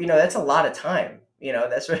 that's a lot of time,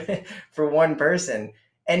 that's for one person.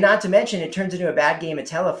 And not to mention, it turns into a bad game of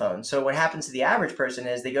telephone. So, what happens to the average person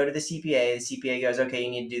is they go to the CPA goes, okay,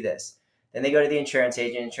 you need to do this. Then they go to the insurance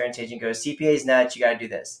agent goes, CPA's nuts, you got to do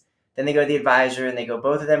this. Then they go to the advisor and they go,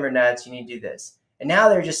 both of them are nuts, you need to do this. And now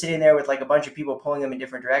they're just sitting there with like a bunch of people pulling them in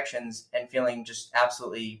different directions and feeling just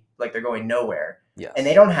absolutely like they're going nowhere. And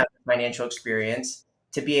they Yes. don't have the financial experience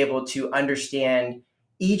to be able to understand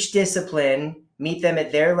each discipline, meet them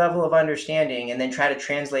at their level of understanding, and then try to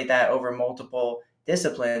translate that over multiple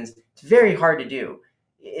disciplines. It's very hard to do.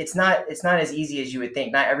 It's not as easy as you would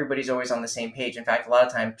think. Not everybody's always on the same page. In fact, a lot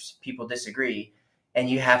of times people disagree. And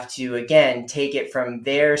you have to again take it from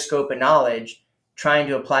their scope of knowledge, trying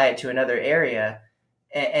to apply it to another area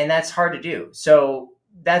and that's hard to do. So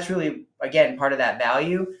that's really again part of that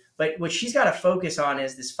value. But what she's got to focus on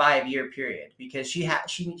is this 5-year period because she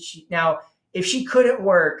now if she couldn't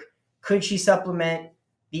work, could she supplement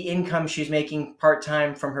the income she's making part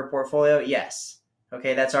time from her portfolio? Yes.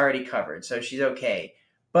 Okay, that's already covered, so she's okay.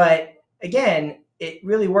 But again, it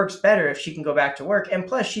really works better if she can go back to work. And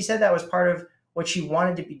plus, she said that was part of what she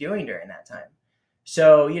wanted to be doing during that time.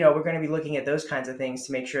 So, we're going to be looking at those kinds of things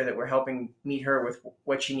to make sure that we're helping meet her with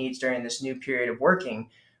what she needs during this new period of working.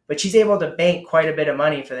 But she's able to bank quite a bit of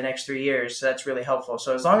money for the next 3 years. So that's really helpful.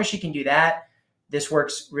 So as long as she can do that, this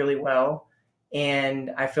works really well.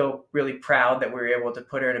 And I feel really proud that we were able to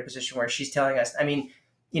put her in a position where she's telling us, I mean,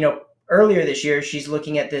 earlier this year, she's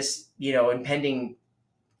looking at this, impending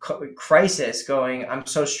crisis going, I'm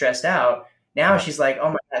so stressed out. Now Right. she's like, oh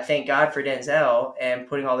my God, thank God for Denzel and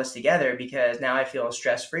putting all this together because now I feel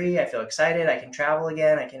stress free. I feel excited. I can travel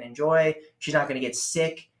again. I can enjoy. She's not going to get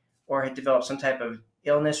sick or develop some type of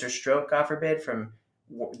illness or stroke, God forbid, from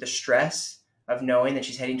the stress of knowing that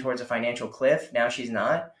she's heading towards a financial cliff. Now she's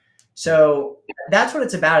not. Yeah. So that's what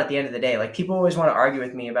it's about at the end of the day. Like people always want to argue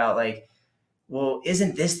with me about like, well,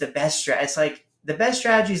 isn't this the best strategy? It's like the best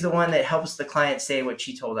strategy is the one that helps the client say what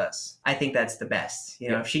she told us. I think that's the best.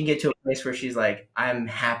 Yeah. If she can get to a place where she's like, I'm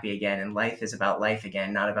happy again and life is about life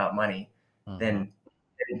again, not about money, Mm-hmm.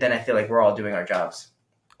 then I feel like we're all doing our jobs.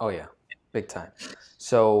 Oh yeah, big time.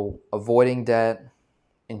 So avoiding debt,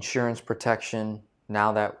 insurance protection.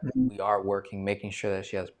 Now that Mhm. we are working, making sure that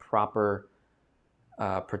she has proper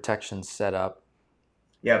protection set up.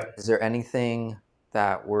 Yep. Is there anything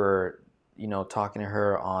that we're, talking to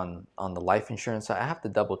her on the life insurance side? I have to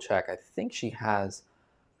double check. I think she has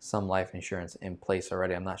some life insurance in place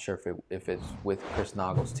already. I'm not sure if it's with Chris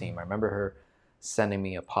Nagel's team. I remember her sending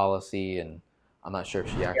me a policy, and I'm not sure if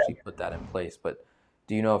she actually put that in place. But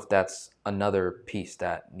do you know if that's another piece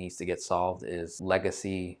that needs to get solved? Is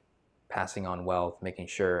legacy, passing on wealth, making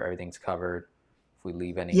sure everything's covered if we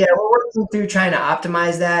leave any? Yeah, we're working through trying to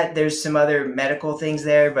optimize that. There's some other medical things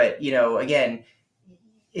there, but again,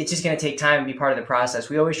 it's just going to take time and be part of the process.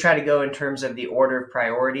 We always try to go in terms of the order of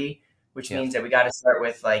priority, which Yes. means that we got to start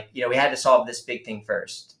with we had to solve this big thing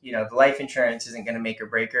first. The life insurance isn't going to make or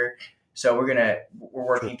break her. So we're True.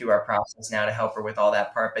 working through our process now to help her with all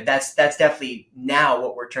that part. But that's definitely now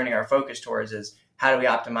what we're turning our focus towards is how do we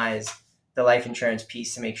optimize the life insurance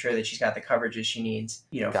piece to make sure that she's got the coverages she needs,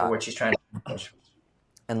 for Got what it. she's trying to accomplish.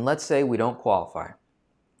 And let's say we don't qualify,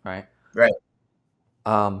 right? Right.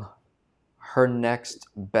 Um, Her next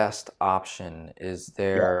best option is Yeah.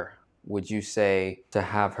 there, would you say, to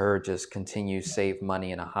have her just continue save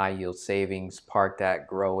money in a high yield savings, park that,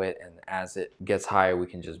 grow it, and as it gets higher, we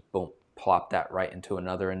can just boom, plop that right into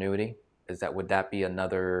another annuity? Would that be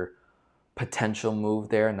another potential move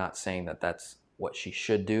there? Not saying that that's what she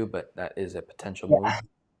should do, but that is a potential move.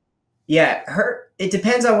 Yeah, it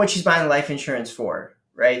depends on what she's buying life insurance for,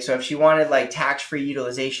 right? So if she wanted like tax-free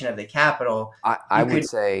utilization of the capital, I you would could,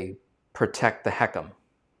 say protect the heck'em,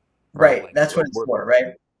 right? right, Like that's what it's we're for,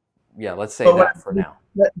 right? yeah, let's say But what, that for now.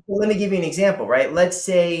 let me give you an example, right? Let's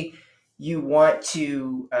say you want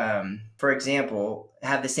to, for example,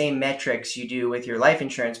 have the same metrics you do with your life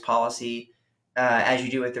insurance policy as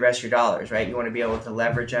you do with the rest of your dollars, right? You want to be able to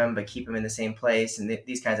leverage them, but keep them in the same place and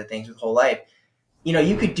these kinds of things with whole life.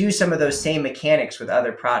 You could do some of those same mechanics with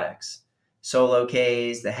other products. Solo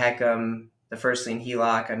Ks, the Heckam, the first lien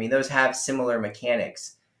HELOC. I mean, those have similar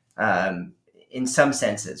mechanics in some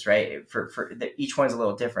senses, right? Each one's a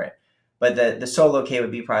little different. But the Solo K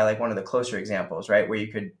would be probably like one of the closer examples, right? Where you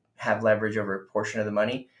could have leverage over a portion of the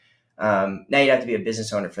money. Now you'd have to be a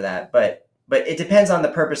business owner for that. But it depends on the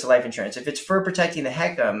purpose of life insurance. If it's for protecting the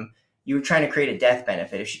Heckam, you're trying to create a death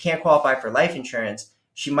benefit. If she can't qualify for life insurance,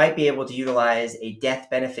 she might be able to utilize a death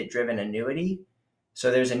benefit driven annuity.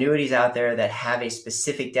 So there's annuities out there that have a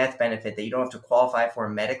specific death benefit that you don't have to qualify for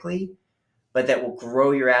medically, but that will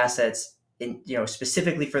grow your assets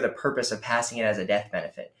specifically for the purpose of passing it as a death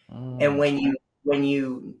benefit. And Mm, when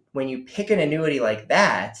you pick an annuity like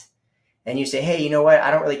that and you say, hey, you know what?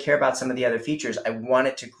 I don't really care about some of the other features. I want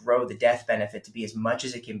it to grow the death benefit to be as much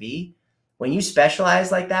as it can be. When you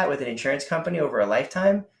specialize like that with an insurance company over a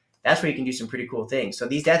lifetime, that's where you can do some pretty cool things. So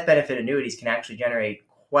these death benefit annuities can actually generate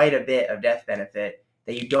quite a bit of death benefit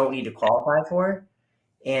that you don't need to qualify for.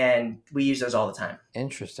 And we use those all the time,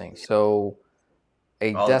 interesting. So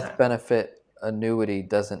a all the death time. benefit annuity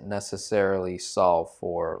doesn't necessarily solve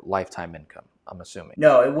for lifetime income, I'm assuming.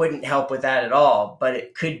 No, it wouldn't help with that at all, but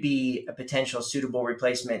it could be a potential suitable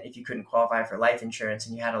replacement if you couldn't qualify for life insurance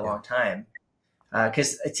and you had a Yeah. long time.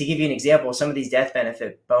 Because to give you an example, some of these death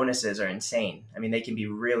benefit bonuses are insane. I mean, they can be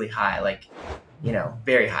really high, like,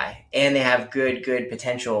 very high. And they have good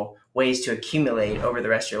potential ways to accumulate over the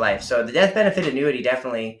rest of your life. So the death benefit annuity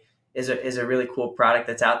definitely is a really cool product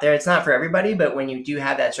that's out there. It's not for everybody, but when you do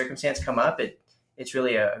have that circumstance come up, it's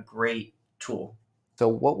really a great tool. So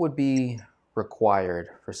what would be required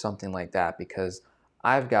for something like that? Because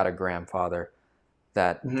I've got a grandfather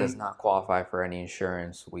that does Mm-hmm. not qualify for any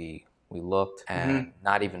insurance. We looked, and Mm-hmm.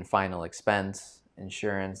 not even final expense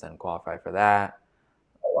insurance and qualify for that.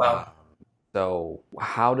 Oh, Um, wow. so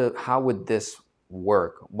how would this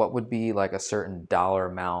work? What would be like a certain dollar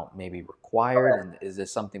amount maybe required? And is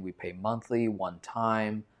this something we pay monthly, one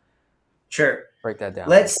time? Sure. Break that down.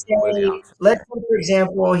 Let's What are the say, options let's there? say, for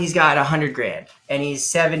example, he's got 100 grand and he's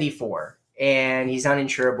 74 and he's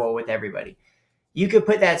uninsurable with everybody. You could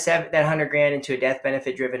put that 100 grand into a death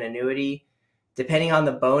benefit driven annuity. Depending on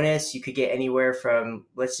the bonus, you could get anywhere from,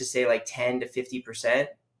 let's just say, like 10 to 50%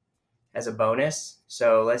 as a bonus.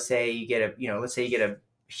 So let's say you get a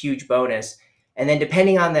huge bonus, and then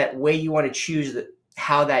depending on that way you want to choose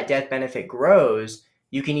how that death benefit grows,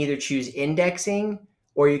 you can either choose indexing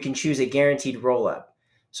or you can choose a guaranteed roll up.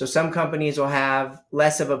 So some companies will have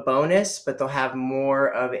less of a bonus, but they'll have more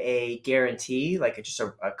of a guarantee, like just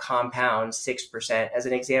a compound 6% as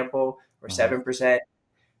an example, or Mhm. 7%,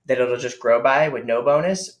 that it'll just grow by with no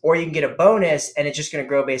bonus. Or you can get a bonus and it's just going to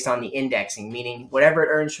grow based on the indexing, meaning whatever it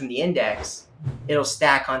earns from the index, it'll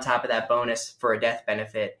stack on top of that bonus for a death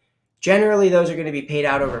benefit. Generally, those are going to be paid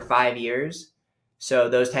out over 5 years. So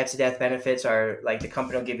those types of death benefits are like the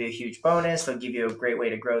company will give you a huge bonus. They'll give you a great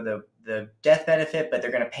way to grow the death benefit, but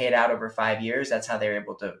they're going to pay it out over 5 years. That's how they're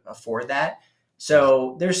able to afford that. Got it.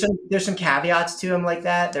 So there's some caveats to them like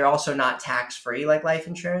that. They're also not tax free like life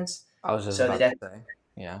insurance. I was just So the about death to say,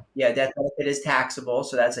 yeah. yeah, death benefit is taxable,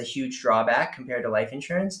 so that's a huge drawback compared to life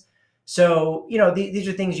insurance. So, these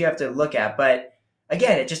are things you have to look at, but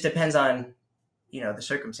again, it just depends on, the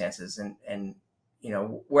circumstances and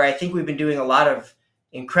where I think we've been doing a lot of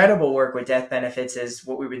incredible work with death benefits is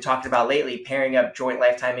what we've been talking about lately, pairing up joint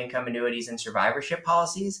lifetime income annuities and survivorship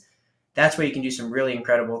policies. That's where you can do some really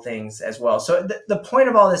incredible things as well. So the point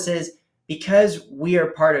of all this is because we are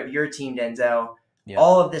part of your team, Denzel, Yeah.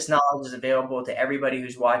 all of this knowledge is available to everybody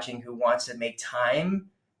who's watching who wants to make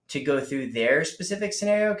time to go through their specific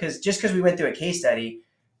scenario. Because just because we went through a case study,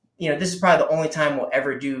 this is probably the only time we'll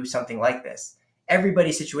ever do something like this.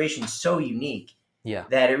 Everybody's situation is so unique Yeah.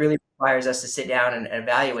 that it really requires us to sit down and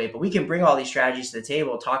evaluate. But we can bring all these strategies to the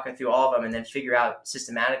table, talk through all of them, and then figure out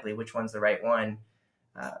systematically which one's the right one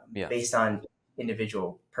Yeah. based on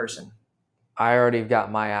individual person. I already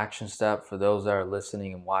got my action step. For those that are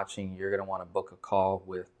listening and watching, you're going to want to book a call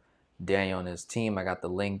with Daniel and his team. I got the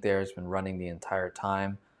link there. It's been running the entire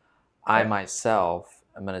time. I Okay. myself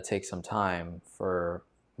am going to take some time for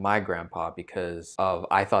my grandpa because of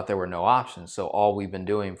I thought there were no options. So all we've been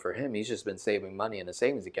doing for him, he's just been saving money in a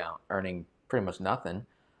savings account, earning pretty much nothing.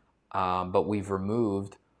 But we've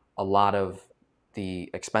removed a lot of the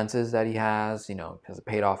expenses that he has. Has a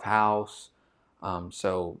paid off house.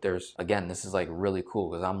 So there's again, this is like really cool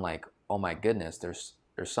because I'm like, oh my goodness, there's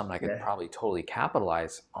something I could Yeah. probably totally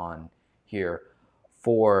capitalize on here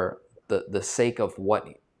for the sake of what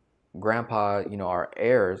grandpa, our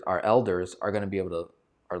heirs, our elders are going to be able to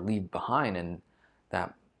or leave behind, and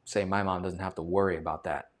that say my mom doesn't have to worry about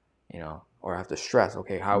that, or have to stress.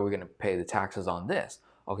 Okay, how are we going to pay the taxes on this?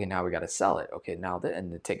 Okay, now we got to sell it. Okay, now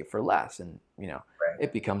and take it for less, and Right.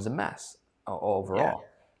 it becomes a mess Yeah. overall.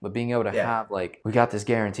 But being able to Yeah. have like we got this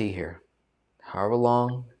guarantee here, however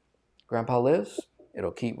long grandpa lives,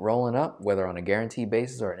 it'll keep rolling up, whether on a guarantee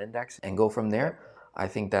basis or an index, and go from there. I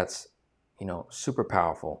think that's super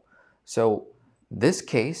powerful. So this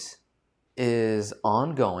case is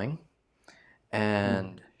ongoing, Mhm.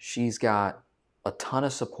 and she's got a ton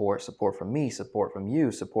of support from me, support from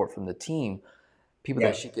you, support from the team, people that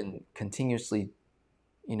Yeah. she can continuously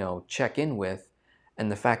check in with.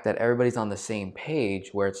 And the fact that everybody's on the same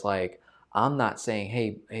page, where it's like I'm not saying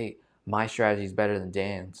hey, my strategy is better than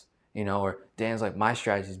Dan's, or Dan's like my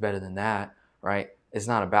strategy is better than that, right? It's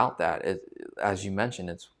not about that. As you mentioned,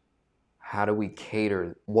 it's how do we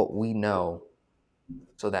cater what we know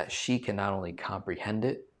so that she can not only comprehend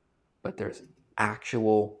it, but there's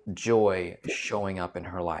actual joy showing up in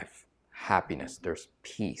her life, happiness, there's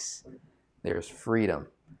peace, there's freedom,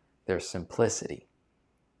 there's simplicity,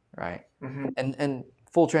 right? Hmm. And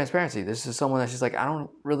full transparency, this is someone that's just like, I don't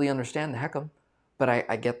really understand the heck'em, but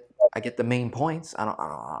I get the main points.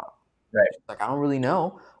 Right. Like I don't really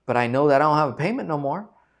know, but I know that I don't have a payment no more.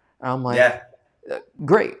 And I'm like, Yeah.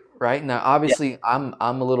 great, right? Now Yeah. obviously I'm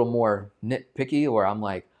a little more nitpicky, where I'm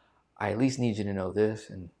like, I at least need you to know this,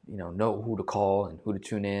 and know who to call and who to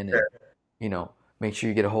tune in, and Sure. make sure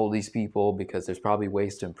you get a hold of these people, because there's probably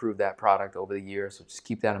ways to improve that product over the years. So just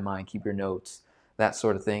keep that in mind, keep your notes, that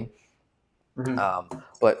sort of thing. Hmm. Um,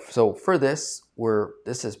 but so for this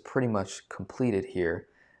is pretty much completed here.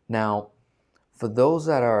 Now, for those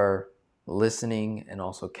that are listening and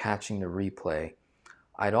also catching the replay,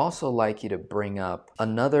 I'd also like you to bring up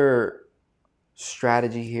another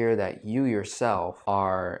strategy here that you yourself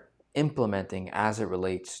are implementing as it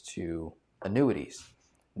relates to annuities.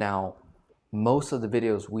 Now, most of the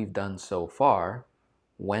videos we've done so far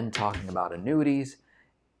when talking about annuities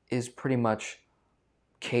is pretty much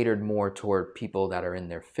catered more toward people that are in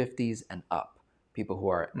their 50s and up, people who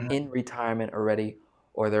are Hmm. in retirement already,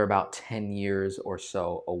 or they're about 10 years or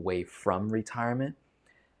so away from retirement.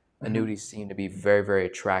 Hmm. Annuities seem to be very, very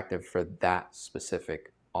attractive for that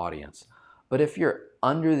specific audience. But if you're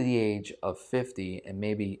under the age of 50 and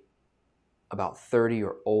maybe about 30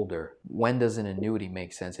 or older, when does an annuity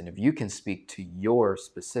make sense? And if you can speak to your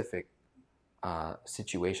specific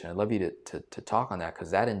situation, I'd love you to talk on that,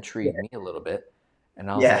 because that intrigued me a little bit.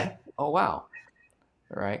 And I was like, Yeah. oh, wow.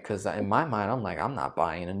 Right? Because in my mind, I'm like, I'm not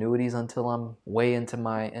buying annuities until I'm way into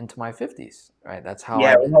my 50s. Right? That's how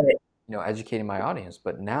Yeah. I've been educating my audience.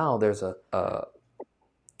 But now there's a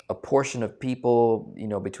portion of people,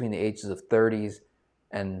 between the ages of 30s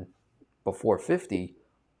and before 50, Yep.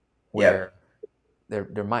 where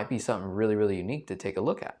there might be something really, really unique to take a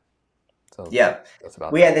look at. So Yeah. that's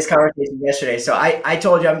about We that. had this conversation yesterday. So I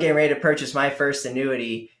told you I'm getting ready to purchase my first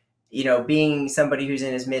annuity. You know, being somebody who's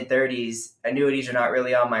in his mid 30s, annuities are not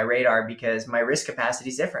really on my radar because my risk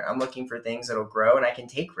capacity is different. I'm looking for things that'll grow and I can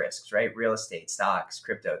take risks, right? Real estate, stocks,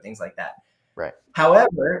 crypto, things like that. Right.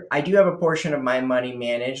 However, I do have a portion of my money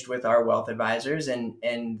managed with our wealth advisors and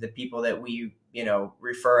the people that we, you know,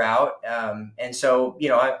 refer out. And so, you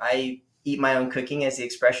know, I eat my own cooking, as the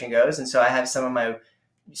expression goes. And so I have some of my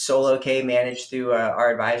solo K managed through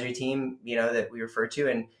our advisory team, you know, that we refer to.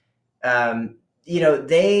 And, you know,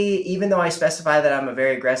 even though I specify that I'm a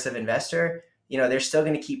very aggressive investor, you know, they're still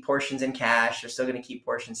going to keep portions in cash. They're still going to keep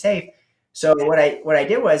portions safe. So what I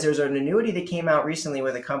did was there was an annuity that came out recently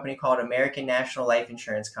with a company called American National Life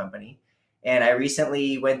Insurance Company. And I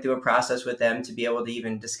recently went through a process with them to be able to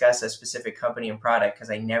even discuss a specific company and product because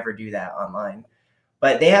I never do that online.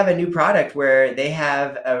 But they have a new product where they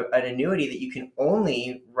have an annuity that you can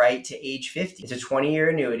only write to age 50. It's a 20-year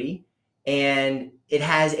annuity, and it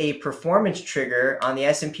has a performance trigger on the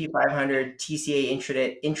S&P 500 TCA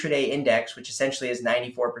intraday index, which essentially is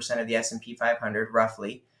 94% of the S&P 500,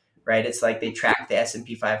 roughly, right? It's like they track the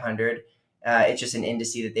S&P 500. It's just an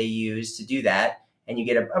indice that they use to do that, and you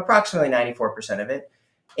get approximately 94% of it.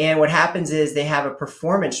 And what happens is they have a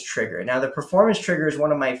performance trigger. Now, the performance trigger is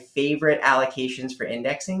one of my favorite allocations for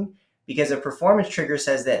indexing because a performance trigger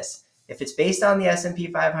says this: if it's based on the S&P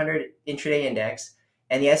 500 intraday index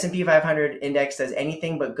and the S&P 500 index does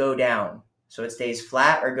anything but go down, so it stays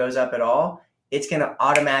flat or goes up at all, it's going to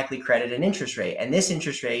automatically credit an interest rate. And this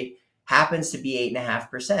interest rate happens to be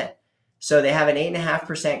 8.5%. So they have an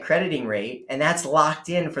 8.5% crediting rate, and that's locked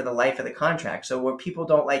in for the life of the contract. So what people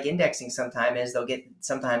don't like indexing sometimes is they'll get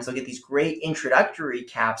these great introductory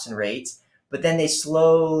caps and rates, but then they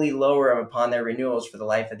slowly lower them upon their renewals for the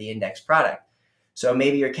life of the index product. So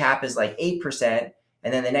maybe your cap is like 8%,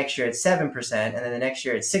 and then the next year it's 7%, and then the next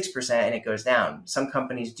year it's 6%, and it goes down. Some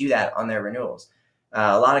companies do that on their renewals.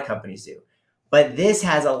 A lot of companies do. But this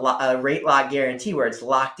has a rate lock guarantee where it's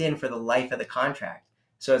locked in for the life of the contract.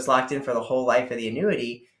 So it's locked in for the whole life of the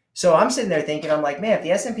annuity. So I'm sitting there thinking, I'm like, man, if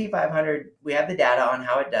the S&P 500, we have the data on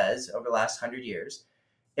how it does over the last 100 years.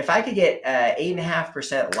 If I could get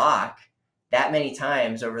 8.5% lock that many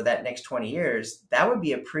times over that next 20 years, that would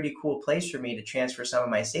be a pretty cool place for me to transfer some of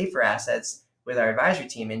my safer assets with our advisory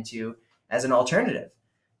team into as an alternative,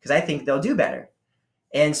 because I think they'll do better.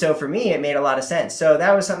 And so for me, it made a lot of sense. So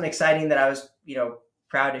that was something exciting that I was, you know,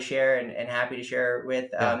 proud to share and happy to share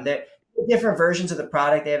with. Yeah. Different versions of the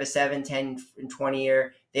product. They have a 7, 10, and 20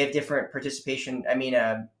 year. They have different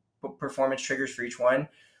performance triggers for each one.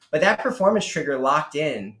 But that performance trigger locked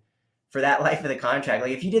in for that life of the contract.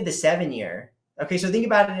 Like if you did the 7-year, okay, so think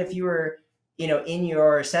about it if you were, you know, in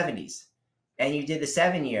your 70s and you did the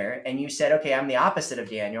 7-year and you said, okay, I'm the opposite of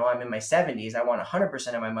Daniel. I'm in my 70s. I want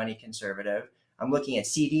 100% of my money conservative. I'm looking at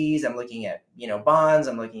CDs. I'm looking at, you know, bonds.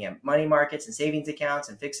 I'm looking at money markets and savings accounts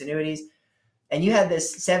and fixed annuities. And you had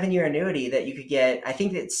this 7-year annuity that you could get, I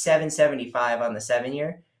think it's 775 on the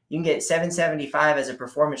 7-year. You can get 775 as a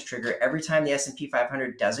performance trigger every time the S&P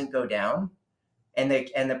 500 doesn't go down and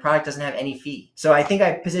the product doesn't have any fee. So I think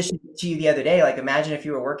I positioned it to you the other day, like imagine if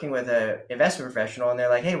you were working with an investment professional and they're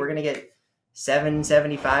like, hey, we're going to get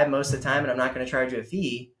 775 most of the time and I'm not going to charge you a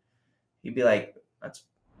fee. You'd be like, that's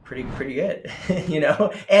pretty good, you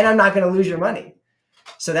know, and I'm not going to lose your money.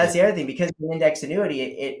 So that's the other thing, because the index annuity,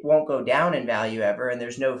 it won't go down in value ever, and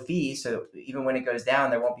there's no fee. So even when it goes down,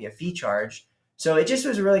 there won't be a fee charge. So it just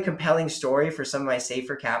was a really compelling story for some of my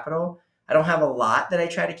safer capital. I don't have a lot that I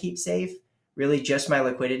try to keep safe, really just my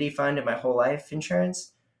liquidity fund and my whole life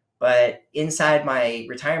insurance. But inside my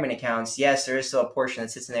retirement accounts, yes, there is still a portion that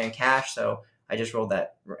sits in there in cash. So I just rolling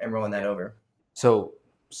that over. So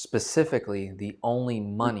specifically, the only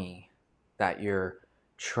money that you're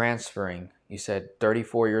transferring, you said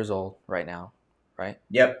 34 years old right now, right?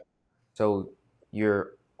 Yep. So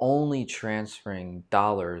you're only transferring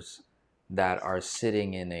dollars that are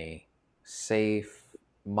sitting in a safe,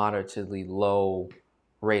 moderately low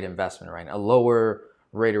rate investment, right? A lower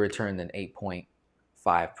rate of return than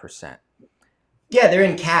 8.5%. Yeah, they're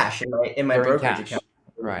in cash in my They're in brokerage cash, account.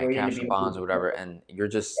 right? Cash or bonds or whatever. And you're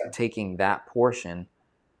just taking that portion,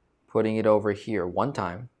 putting it over here one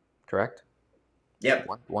time, correct? Yep.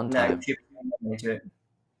 One Not time. contributing anything to it.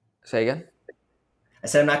 Say again? I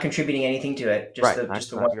said I'm not contributing anything to it. Just Right.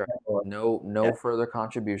 the one. Right. No further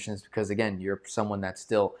contributions, because again, you're someone that's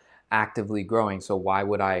still actively growing. So why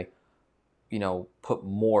would I, put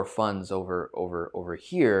more funds over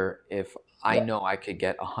here if I know I could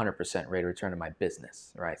get 100% rate of return in my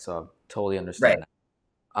business, right? So I totally understand Right.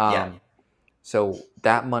 that. Yeah. So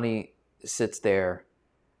that money sits there,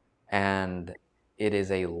 and it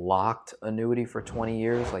is a locked annuity for 20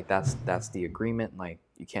 years. Like that's the agreement. Like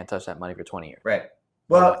you can't touch that money for 20 years. Right.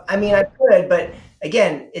 But what? Well, I mean, I could, but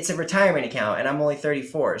again, it's a retirement account, and I'm only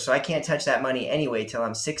 34, so I can't touch that money anyway till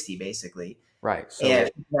I'm 60, basically. Right.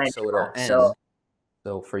 And So it'll so end.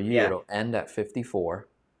 So for you, yeah, it'll end at 54.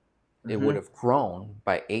 It would hmm have grown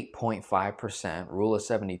by 8.5%. Rule of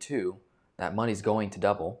 72. That money's going to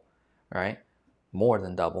double, right? More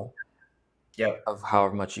than double yep, of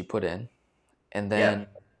however much you put in. And then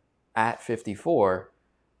yep. at 54,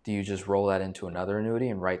 do you just roll that into another annuity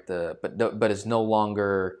and write but it's no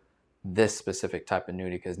longer this specific type of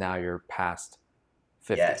annuity because now you're past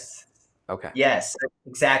 50. Yes, Okay. yes,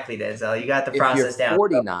 exactly, Denzel. You got the If you're process down. So,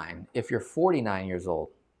 49, if you're 49 years old,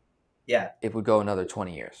 yeah. it would go another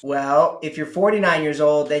 20 years. Well, if you're 49 years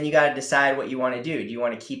old, then you got to decide what you want to do. Do you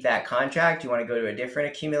want to keep that contract? Do you want to go to a different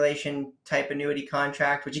accumulation type annuity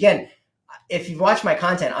contract? Which again, if you've watched my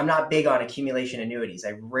content, I'm not big on accumulation annuities.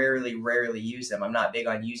 I rarely use them. I'm not big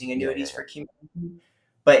on using annuities for accumulation.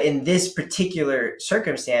 But in this particular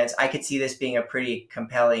circumstance, I could see this being a pretty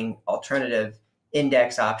compelling alternative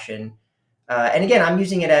index option. And again, I'm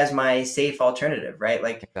using it as my safe alternative, right?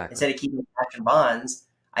 Like Exactly. instead of keeping cash and bonds,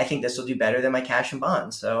 I think this will do better than my cash and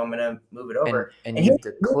bonds. So I'm going to move it over. And And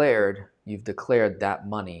you've declared that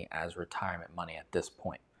money as retirement money at this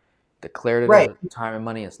point. Declared it as right, retirement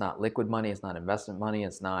money. It's not liquid money. It's not investment money.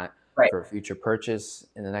 It's not right. for future purchase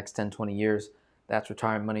in the next 10, 20 years. That's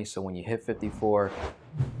retirement money. So when you hit 54,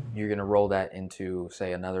 you're going to roll that into,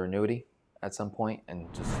 say, another annuity at some point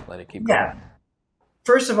and just let it keep Yeah. going.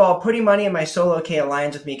 First of all, putting money in my solo K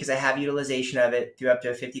aligns with me because I have utilization of it through up to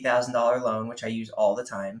a $50,000 loan, which I use all the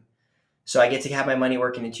time. So I get to have my money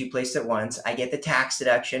working in two places at once. I get the tax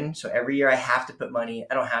deduction. So every year I have to put money.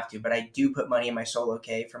 I don't have to, but I do put money in my solo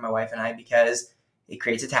K for my wife and I because it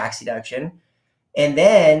creates a tax deduction. And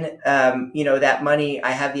then, that money,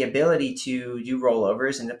 I have the ability to do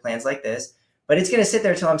rollovers into plans like this, but it's going to sit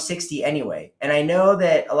there till I'm 60 anyway. And I know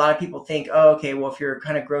that a lot of people think, oh, okay, well, if you're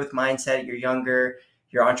kind of growth mindset, you're younger,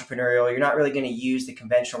 you're entrepreneurial, you're not really going to use the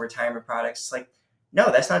conventional retirement products. It's like,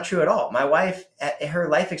 no, that's not true at all. My wife, at her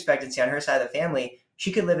life expectancy on her side of the family,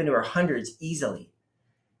 she could live into her hundreds easily.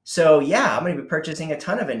 So yeah, I'm going to be purchasing a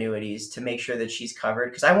ton of annuities to make sure that she's covered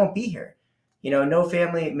because I won't be here. No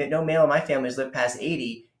male in my family has lived past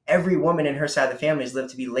 80. Every woman in her side of the family has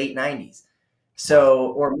lived to be late 90s. Wow.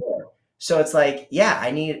 So, or more. So it's like, yeah,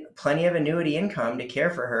 I need plenty of annuity income to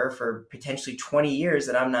care for her for potentially 20 years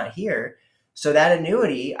that I'm not here. So that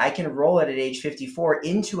annuity, I can roll it at age 54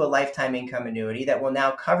 into a lifetime income annuity that will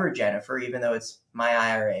now cover Jennifer, even though it's my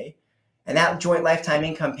IRA. And that joint lifetime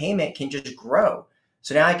income payment can just grow.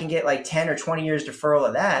 So now I can get like 10 or 20 years deferral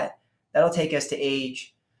of that. That'll take us to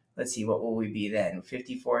age, let's see, what will we be then?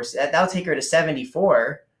 54. So that'll take her to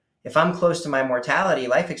 74. If I'm close to my mortality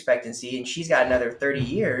life expectancy and she's got another 30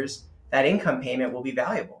 years, that income payment will be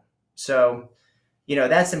valuable. So,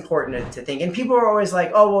 that's important to think. And people are always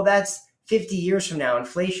like, oh, well, that's 50 years from now.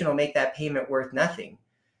 Inflation will make that payment worth nothing.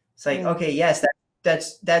 It's like, okay, yes, that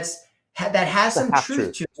has some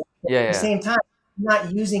truth to it. Yeah, At the yeah. same time, I'm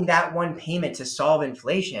not using that one payment to solve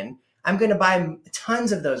inflation. I'm going to buy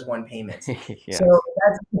tons of those one payments. Yeah. So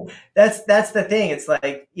that's the thing. It's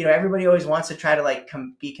like, everybody always wants to try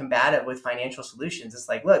to be combative with financial solutions. It's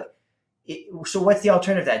like, look, so what's the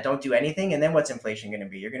alternative to that? Don't do anything. And then what's inflation going to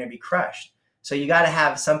be? You're going to be crushed. So you got to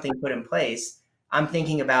have something put in place. I'm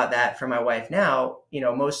thinking about that for my wife now.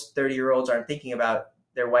 Most 30-year-olds aren't thinking about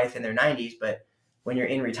their wife in their 90s, but when you're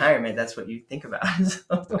in retirement, that's what you think about.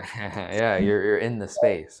 Yeah, you're in the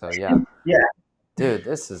space. So yeah. Yeah. Dude,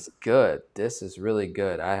 this is good. This is really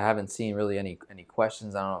good. I haven't seen really any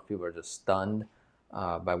questions. I don't know if people are just stunned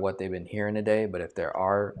by what they've been hearing today, but if there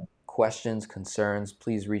are questions, concerns,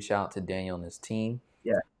 please reach out to Daniel and his team.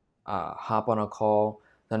 Yeah. Hop on a call.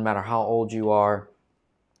 Doesn't matter how old you are.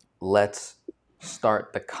 Let's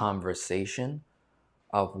start the conversation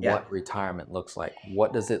of what retirement looks like.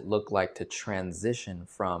 What does it look like to transition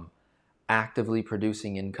from actively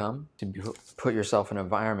producing income to put yourself in an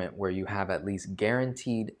environment where you have at least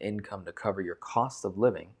guaranteed income to cover your cost of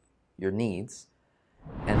living, your needs,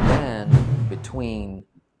 and then between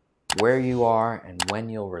where you are and when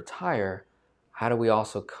you'll retire, how do we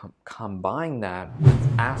also combine that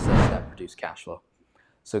with assets that produce cash flow?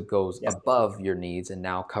 So it goes above your needs and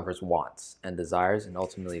now covers wants and desires, and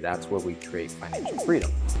ultimately that's where we create financial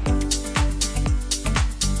freedom.